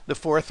up, the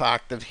fourth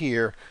octave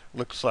here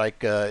looks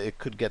like it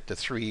could get to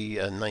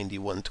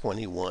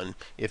 391.21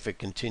 if it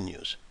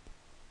continues.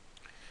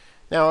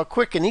 Now, a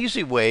quick and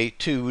easy way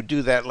to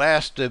do that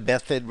last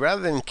method,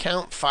 rather than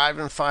count 5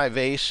 and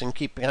 5/8 and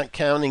keep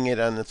counting it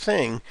on the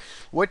thing,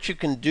 what you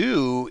can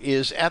do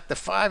is at the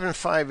 5 and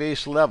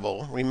 5/8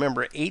 level,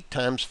 remember 8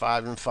 times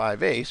 5 and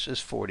 5/8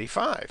 is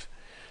 45.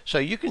 So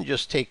you can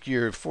just take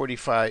your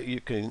 45, you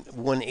can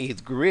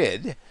 1/8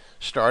 grid,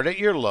 start at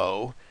your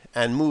low,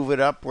 and move it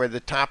up where the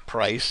top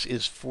price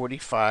is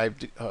 45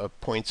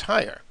 points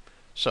higher.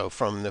 So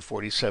from the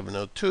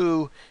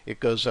 47.02, it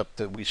goes up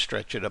to, we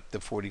stretch it up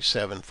to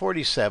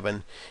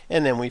 47.47,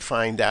 and then we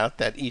find out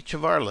that each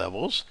of our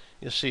levels,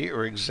 you see,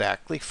 are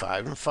exactly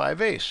 5 and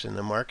 5/8, and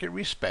the market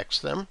respects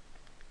them.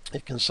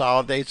 It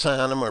consolidates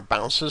on them or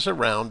bounces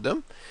around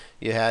them.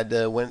 You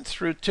went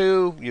through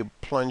 2, you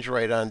plunge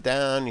right on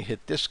down, you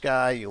hit this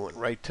guy, you went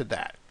right to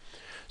that.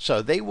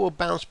 So they will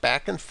bounce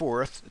back and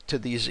forth to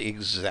these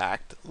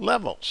exact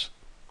levels.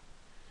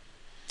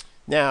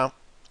 Now,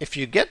 if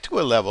you get to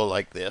a level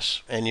like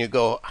this and you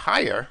go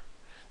higher,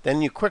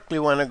 then you quickly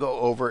want to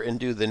go over and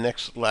do the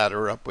next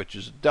ladder up, which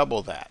is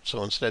double that.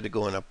 So instead of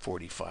going up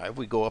 45,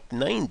 we go up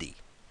 90.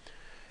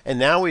 And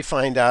now we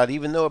find out,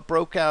 even though it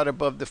broke out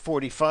above the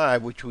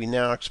 45, which we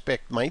now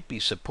expect might be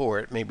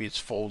support, maybe it's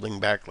folding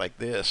back like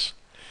this,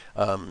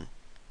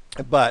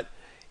 but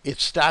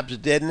it stops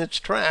dead in its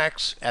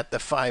tracks at the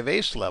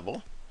 5/8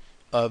 level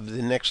of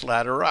the next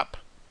ladder up.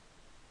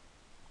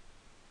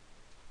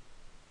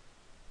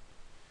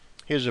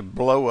 Here's a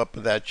blow up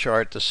of that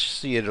chart to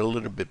see it a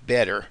little bit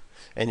better,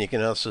 and you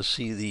can also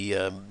see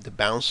the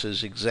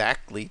bounces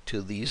exactly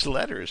to these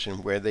letters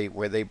and where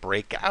they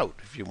break out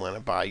if you want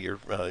to buy your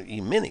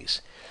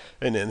E-minis.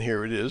 And then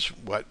here it is,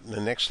 what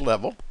the next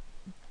level,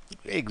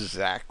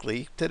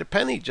 exactly to the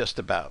penny just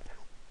about.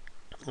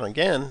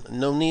 Again,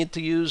 no need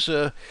to use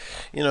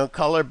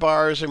color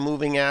bars or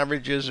moving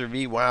averages or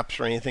VWAPs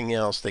or anything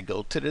else. They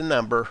go to the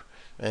number.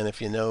 And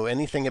if you know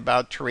anything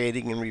about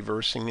trading and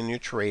reversing in your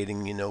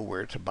trading, you know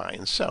where to buy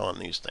and sell on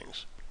these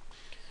things.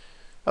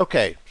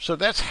 Okay, so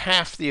that's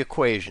half the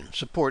equation,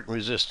 support and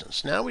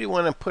resistance. Now we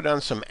want to put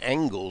on some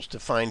angles to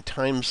find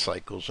time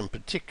cycles in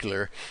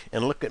particular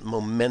and look at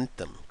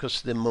momentum,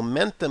 because the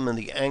momentum and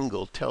the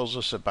angle tells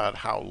us about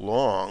how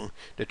long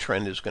the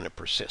trend is going to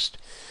persist.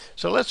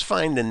 So let's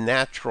find the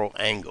natural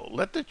angle.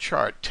 Let the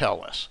chart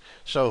tell us.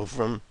 So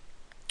from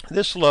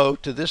this low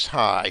to this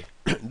high,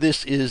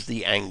 this is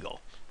the angle.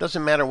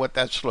 Doesn't matter what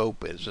that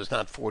slope is. It's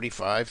not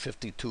 45,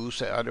 52,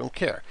 say I don't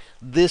care.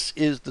 This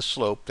is the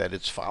slope that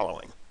it's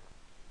following.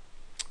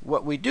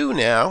 What we do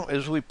now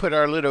is we put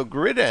our little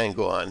grid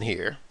angle on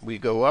here. We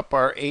go up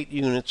our 8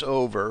 units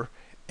over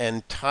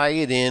and tie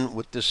it in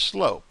with the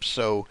slope.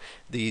 So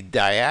the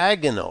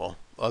diagonal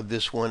of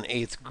this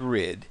 1/8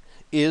 grid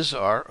is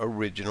our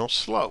original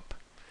slope.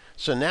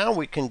 So now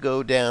we can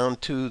go down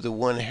to the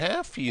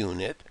 1/2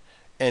 unit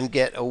and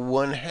get a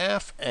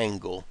 1/2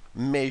 angle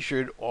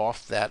measured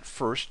off that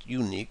first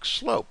unique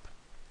slope.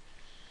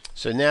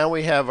 So now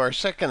we have our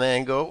second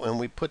angle and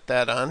we put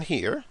that on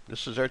here.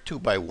 This is our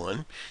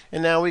 2x1.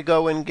 And now we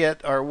go and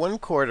get our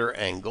 1/4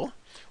 angle,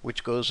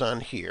 which goes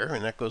on here,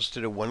 and that goes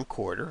to the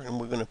 1/4, and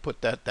we're going to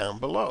put that down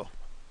below.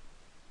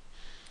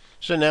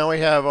 So now we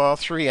have all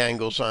 3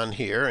 angles on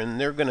here, and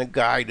they're going to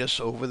guide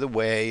us over the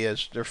way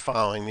as they're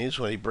following these.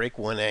 When they break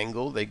one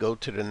angle, they go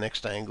to the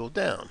next angle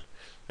down.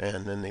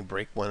 and then they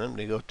break one and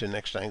they go to the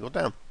next angle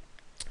down.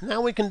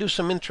 Now we can do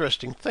some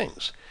interesting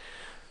things.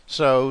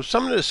 So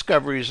some of the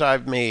discoveries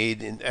I've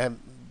made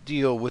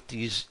deal with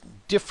these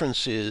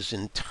differences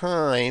in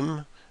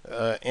time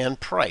and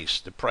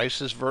price. The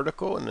price is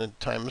vertical and the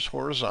time is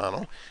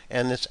horizontal,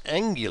 and it's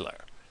angular.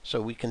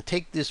 So we can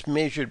take this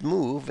measured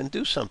move and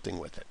do something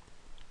with it.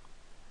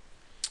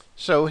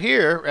 So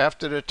here,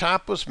 after the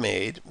top was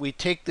made, we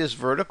take this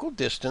vertical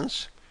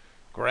distance,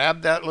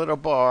 grab that little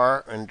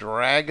bar, and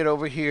drag it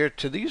over here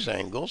to these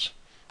angles,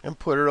 and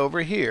put it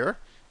over here,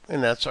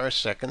 and that's our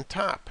second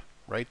top,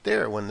 right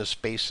there, when the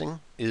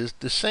spacing is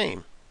the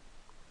same.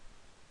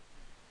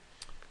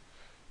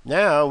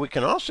 Now we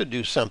can also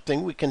do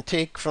something. We can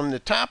take from the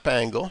top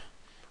angle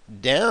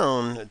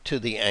down to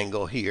the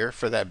angle here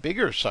for that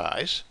bigger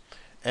size,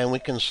 and we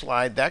can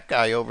slide that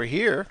guy over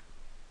here,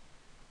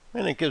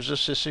 and it gives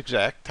us this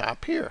exact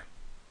top here.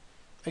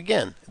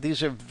 Again,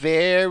 these are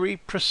very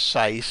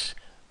precise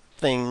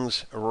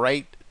things,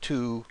 right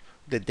to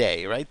the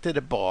day, right to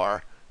the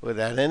bar,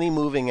 without any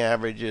moving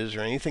averages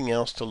or anything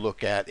else to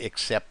look at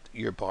except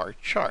your bar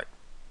chart.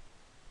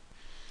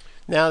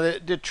 Now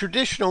the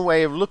traditional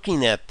way of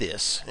looking at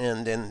this,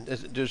 and then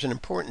there's an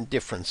important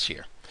difference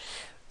here.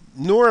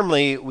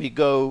 Normally we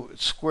go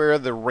square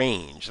the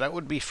range. That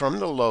would be from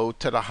the low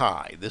to the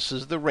high. This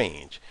is the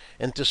range.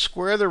 And to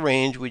square the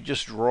range, we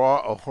just draw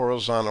a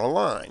horizontal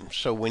line.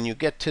 So when you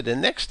get to the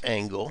next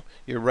angle,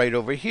 you're right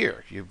over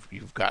here.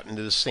 You've gotten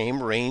to the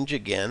same range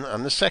again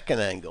on the second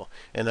angle.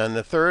 And on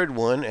the third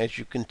one, as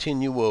you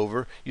continue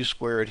over, you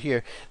square it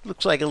here. It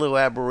looks like a little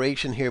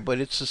aberration here, but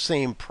it's the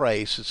same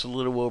price. It's a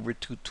little over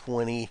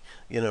 220,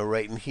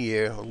 right in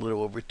here, a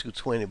little over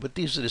 220. But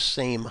these are the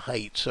same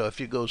height. So if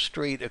you go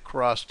straight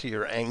across to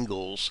your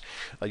angles,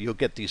 you'll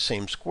get these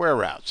same square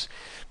routes.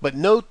 But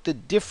note the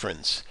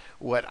difference.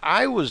 What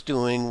I was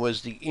doing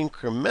was the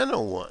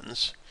incremental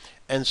ones,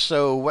 and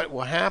so what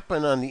will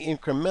happen on the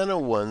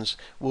incremental ones,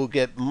 we'll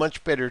get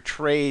much better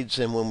trades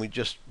than when we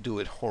just do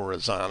it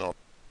horizontal.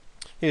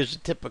 Here's a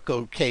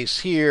typical case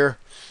here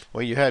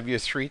where you have your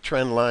three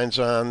trend lines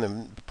on,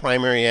 the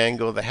primary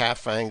angle, the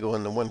half angle,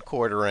 and the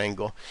 1/4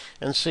 angle.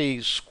 And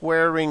see,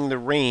 squaring the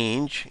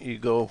range, you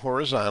go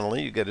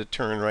horizontally, you get a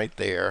turn right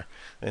there,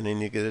 and then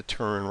you get a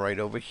turn right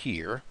over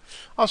here.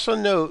 Also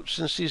note,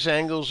 since these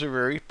angles are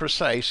very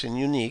precise and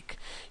unique,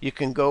 you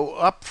can go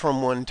up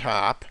from one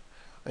top,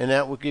 and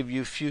that will give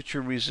you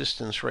future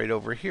resistance right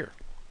over here.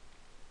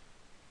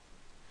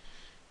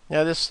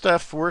 Now this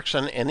stuff works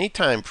on any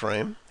time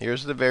frame.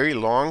 Here's the very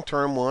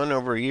long-term one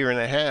over a year and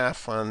a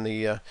half on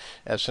the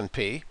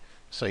S&P.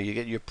 So you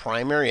get your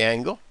primary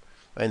angle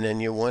and then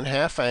your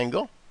 1/2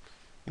 angle.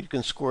 You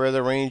can square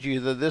the range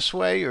either this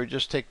way or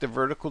just take the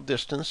vertical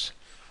distance,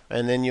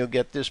 and then you'll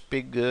get this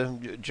big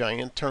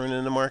giant turn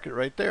in the market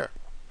right there.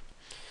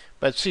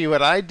 But see,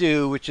 what I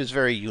do, which is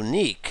very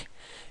unique,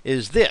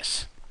 is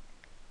this.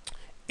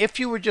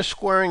 If you were just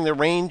squaring the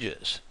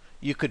ranges,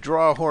 you could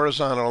draw a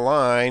horizontal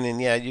line,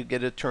 and yeah, you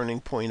get a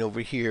turning point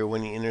over here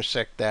when you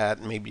intersect that.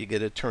 Maybe you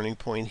get a turning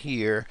point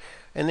here.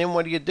 And then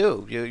what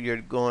do? You're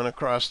going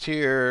across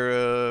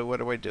here. What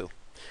do I do?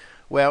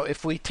 Well,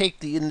 if we take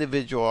the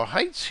individual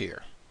heights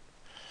here,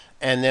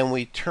 and then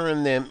we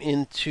turn them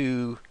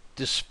into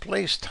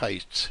displaced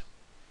heights,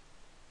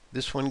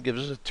 this one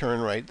gives us a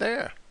turn right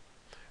there.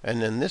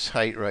 And then this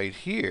height right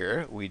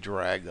here, we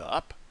drag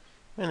up,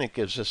 and it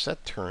gives us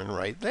that turn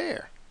right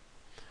there.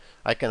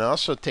 I can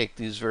also take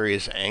these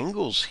various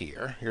angles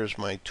here. Here's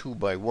my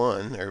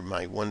 2x1 or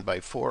my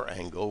 1x4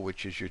 angle,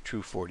 which is your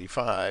true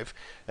 45,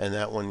 and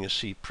that one you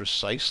see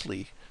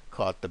precisely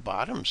caught the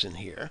bottoms in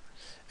here.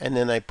 And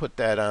then I put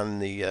that on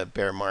the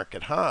bear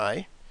market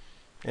high,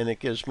 and it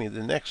gives me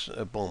the next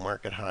bull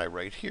market high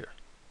right here.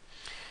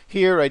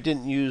 Here I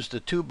didn't use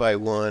the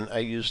 2x1, I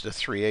used the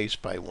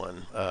 3/8 by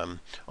 1,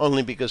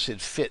 only because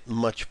it fit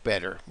much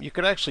better. You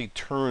could actually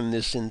turn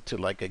this into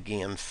like a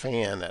Gann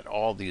fan at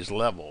all these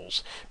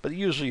levels, but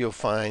usually you'll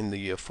find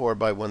the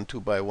 4x1,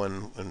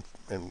 2x1,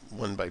 and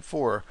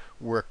 1x4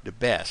 work the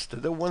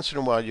best. Though once in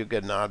a while you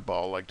get an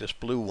oddball like this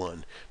blue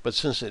one, but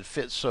since it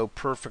fits so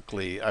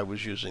perfectly, I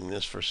was using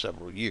this for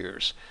several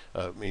years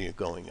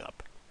going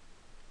up.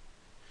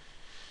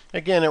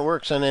 Again, it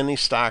works on any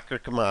stock or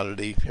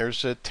commodity.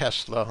 Here's a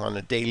Tesla on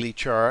a daily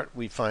chart.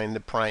 We find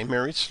the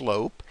primary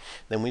slope.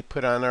 Then we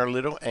put on our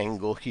little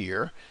angle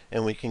here,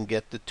 and we can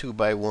get the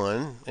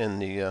 2x1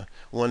 and the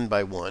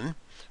 1x1.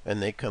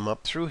 And they come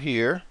up through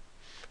here.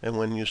 And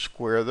when you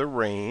square the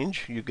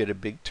range, you get a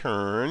big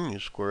turn. You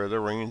square the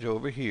range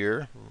over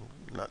here.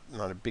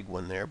 Not a big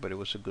one there, but it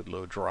was a good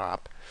low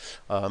drop.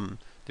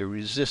 The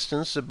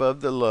resistance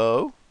above the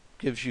low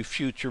gives you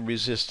future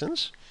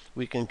resistance.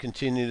 We can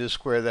continue to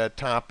square that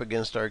top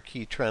against our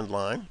key trend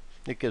line.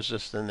 It gives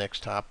us the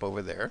next top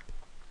over there.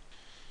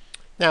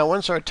 Now,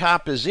 once our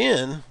top is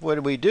in,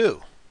 what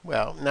do?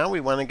 Well, now we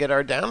want to get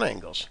our down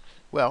angles.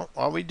 Well,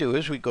 all we do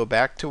is we go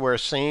back to our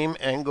same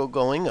angle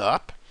going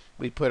up.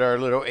 We put our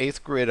little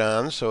 1/8 grid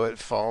on so it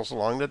falls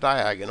along the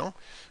diagonal.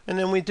 And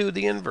then we do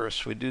the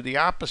inverse. We do the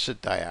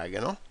opposite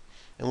diagonal.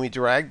 and we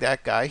drag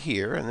that guy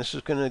here, and this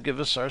is going to give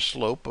us our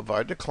slope of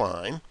our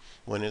decline.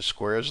 When it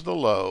squares the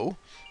low,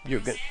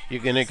 you're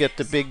going to get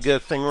the big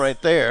thing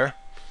right there.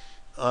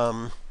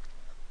 And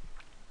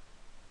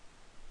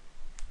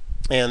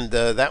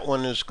that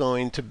one is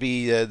going to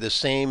be the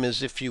same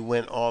as if you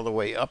went all the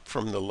way up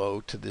from the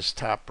low to this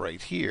top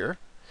right here.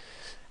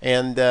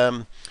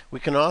 And we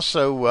can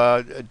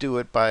also do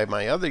it by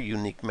my other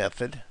unique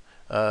method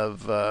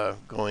of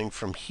going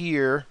from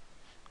here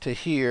to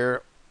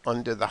here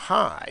under the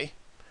high,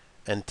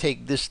 and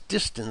take this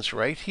distance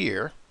right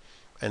here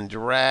and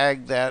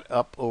drag that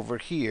up over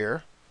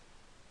here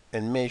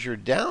and measure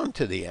down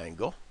to the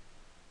angle,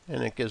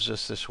 and it gives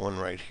us this one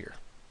right here.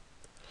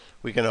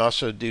 We can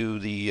also do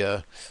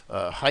the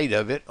height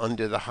of it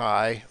under the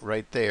high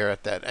right there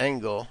at that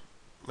angle,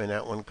 and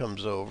that one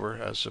comes over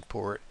as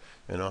support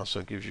and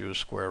also gives you a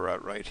square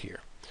root right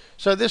here.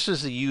 So this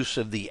is the use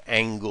of the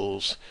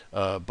angles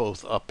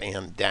both up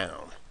and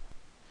down.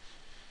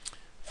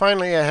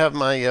 Finally, I have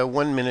my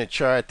 1 minute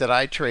chart that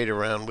I trade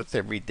around with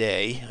every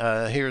day.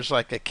 Here's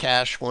like a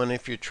cash one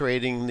if you're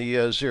trading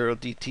the 0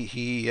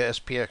 DTE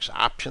SPX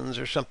options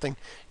or something.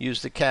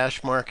 Use the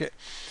cash market.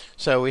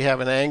 So we have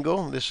an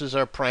angle. This is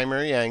our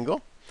primary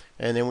angle.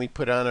 And then we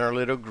put on our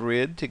little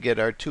grid to get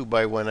our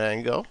 2x1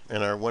 angle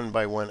and our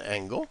 1x1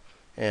 angle.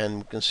 And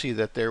we can see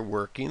that they're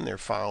working. They're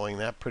following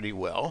that pretty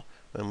well.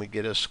 Then we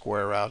get a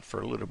square out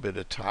for a little bit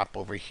of top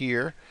over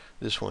here.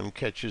 This one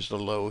catches the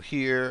low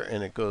here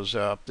and it goes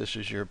up. This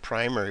is your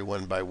primary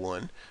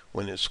 1x1.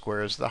 When it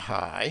squares the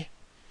high,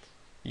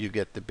 you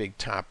get the big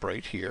top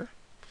right here.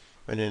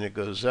 And then it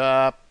goes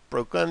up,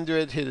 broke under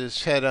it, hit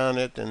its head on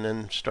it, and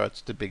then starts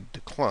the big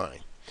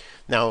decline.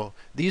 Now,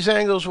 these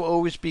angles will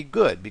always be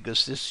good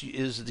because this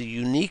is the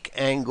unique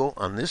angle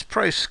on this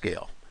price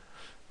scale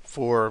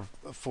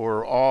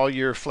for all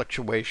your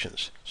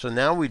fluctuations. So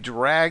now we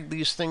drag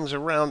these things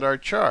around our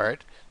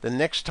chart. The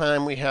next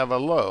time we have a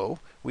low,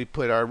 we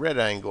put our red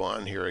angle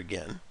on here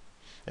again,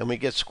 and we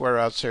get square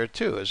outs there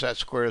too. As that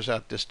squares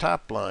out this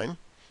top line,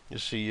 you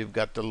see you've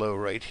got the low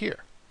right here.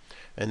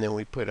 And then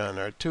we put on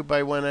our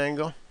 2x1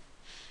 angle.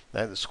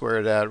 That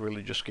squared out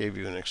really just gave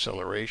you an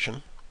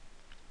acceleration.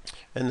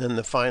 And then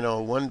the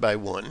final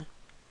 1x1,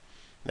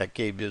 that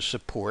gave you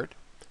support.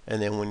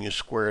 And then when you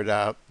squared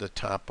out the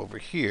top over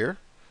here,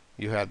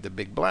 you have the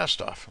big blast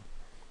off.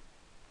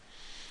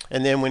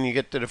 And then when you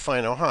get to the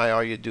final high,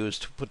 all you do is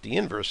to put the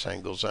inverse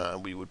angles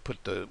on. We would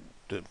put the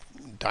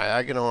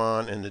diagonal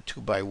on and the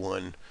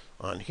 2x1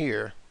 on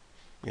here,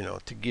 you know,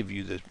 to give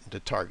you the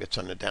targets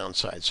on the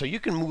downside. So you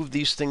can move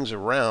these things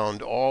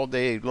around all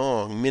day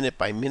long, minute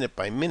by minute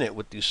by minute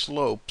with these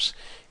slopes,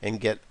 and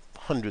get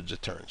hundreds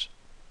of turns.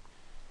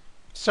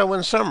 So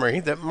in summary,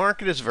 the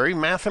market is very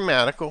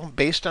mathematical,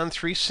 based on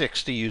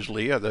 360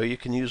 usually, although you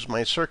can use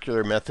my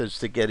circular methods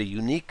to get a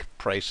unique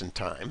price and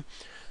time.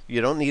 You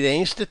don't need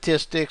any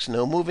statistics,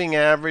 no moving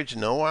average,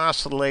 no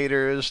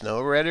oscillators,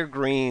 no red or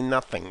green,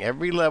 nothing.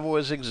 Every level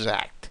is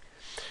exact.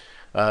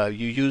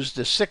 You use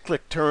the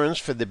cyclic turns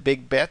for the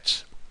big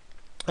bets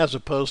as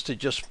opposed to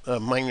just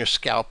minor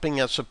scalping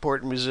at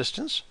support and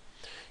resistance.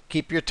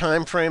 Keep your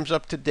time frames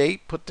up to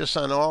date. Put this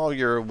on all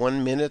your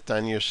 1 minute,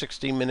 on your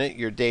 60 minute,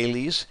 your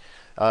dailies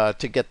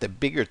to get the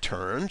bigger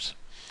turns.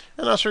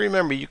 And also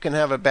remember, you can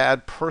have a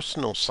bad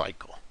personal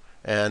cycle.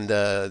 And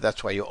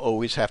that's why you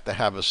always have to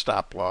have a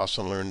stop loss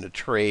and learn to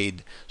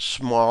trade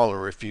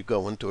smaller. If you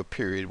go into a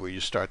period where you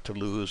start to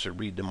lose or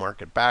read the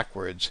market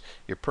backwards,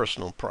 your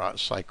personal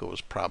cycle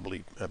is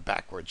probably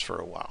backwards for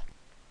a while.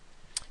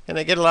 And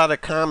I get a lot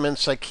of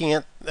comments I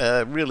can't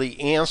really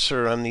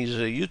answer on these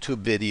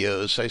YouTube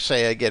videos. I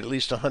say I get at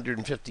least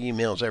 150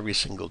 emails every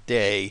single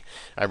day.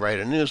 I write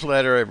a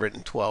newsletter. I've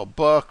written 12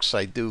 books.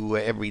 I do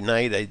every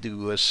night. I do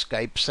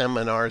Skype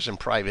seminars and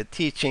private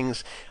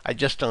teachings. I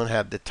just don't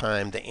have the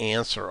time to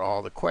answer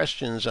all the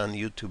questions on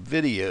YouTube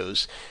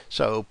videos.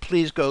 So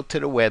please go to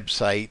the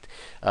website.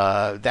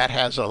 That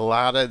has a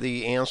lot of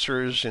the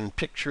answers and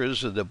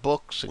pictures of the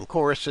books and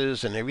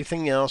courses and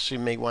everything else you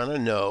may want to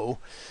know.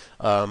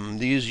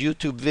 These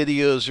YouTube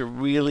videos are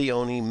really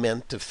only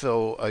meant to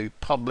fill a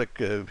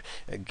public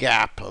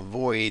gap, a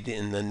void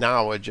in the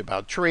knowledge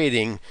about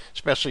trading,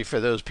 especially for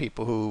those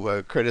people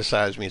who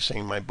criticize me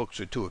saying my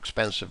books are too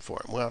expensive for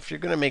them. Well, if you're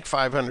going to make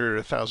 $500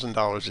 or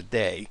 $1,000 a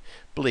day,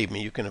 believe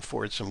me, you can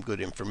afford some good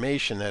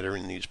information that are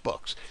in these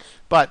books.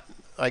 But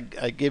I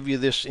give you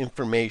this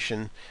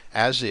information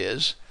as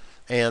is,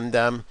 and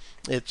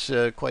it's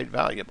quite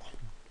valuable.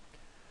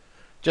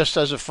 Just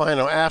as a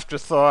final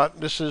afterthought,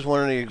 this is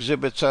one of the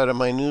exhibits out of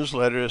my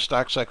newsletter,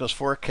 Stock Cycles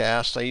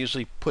Forecast. I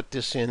usually put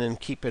this in and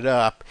keep it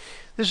up.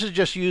 This is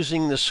just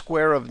using the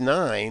square of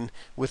 9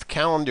 with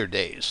calendar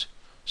days.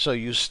 So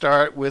you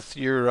start with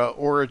your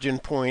origin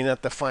point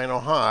at the final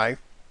high,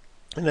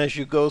 and as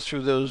you go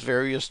through those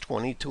various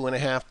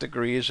 22.5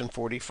 degrees and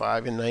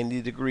 45 and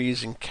 90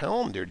 degrees in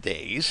calendar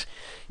days,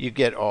 you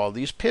get all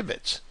these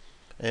pivots.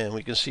 And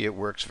we can see it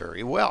works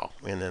very well.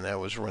 And then I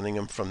was running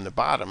them from the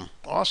bottom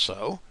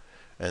also.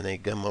 and they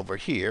come over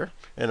here,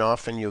 and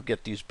often you'll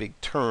get these big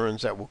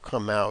turns that will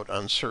come out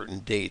on certain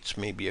dates,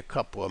 maybe a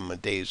couple of them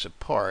days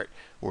apart,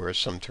 whereas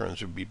some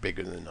turns would be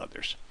bigger than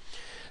others.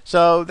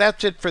 So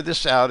that's it for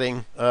this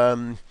outing.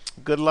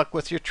 Good luck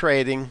with your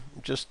trading.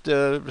 Just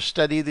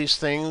study these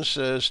things,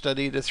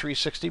 study the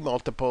 360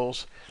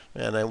 multiples,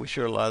 and I wish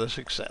you a lot of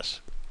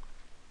success.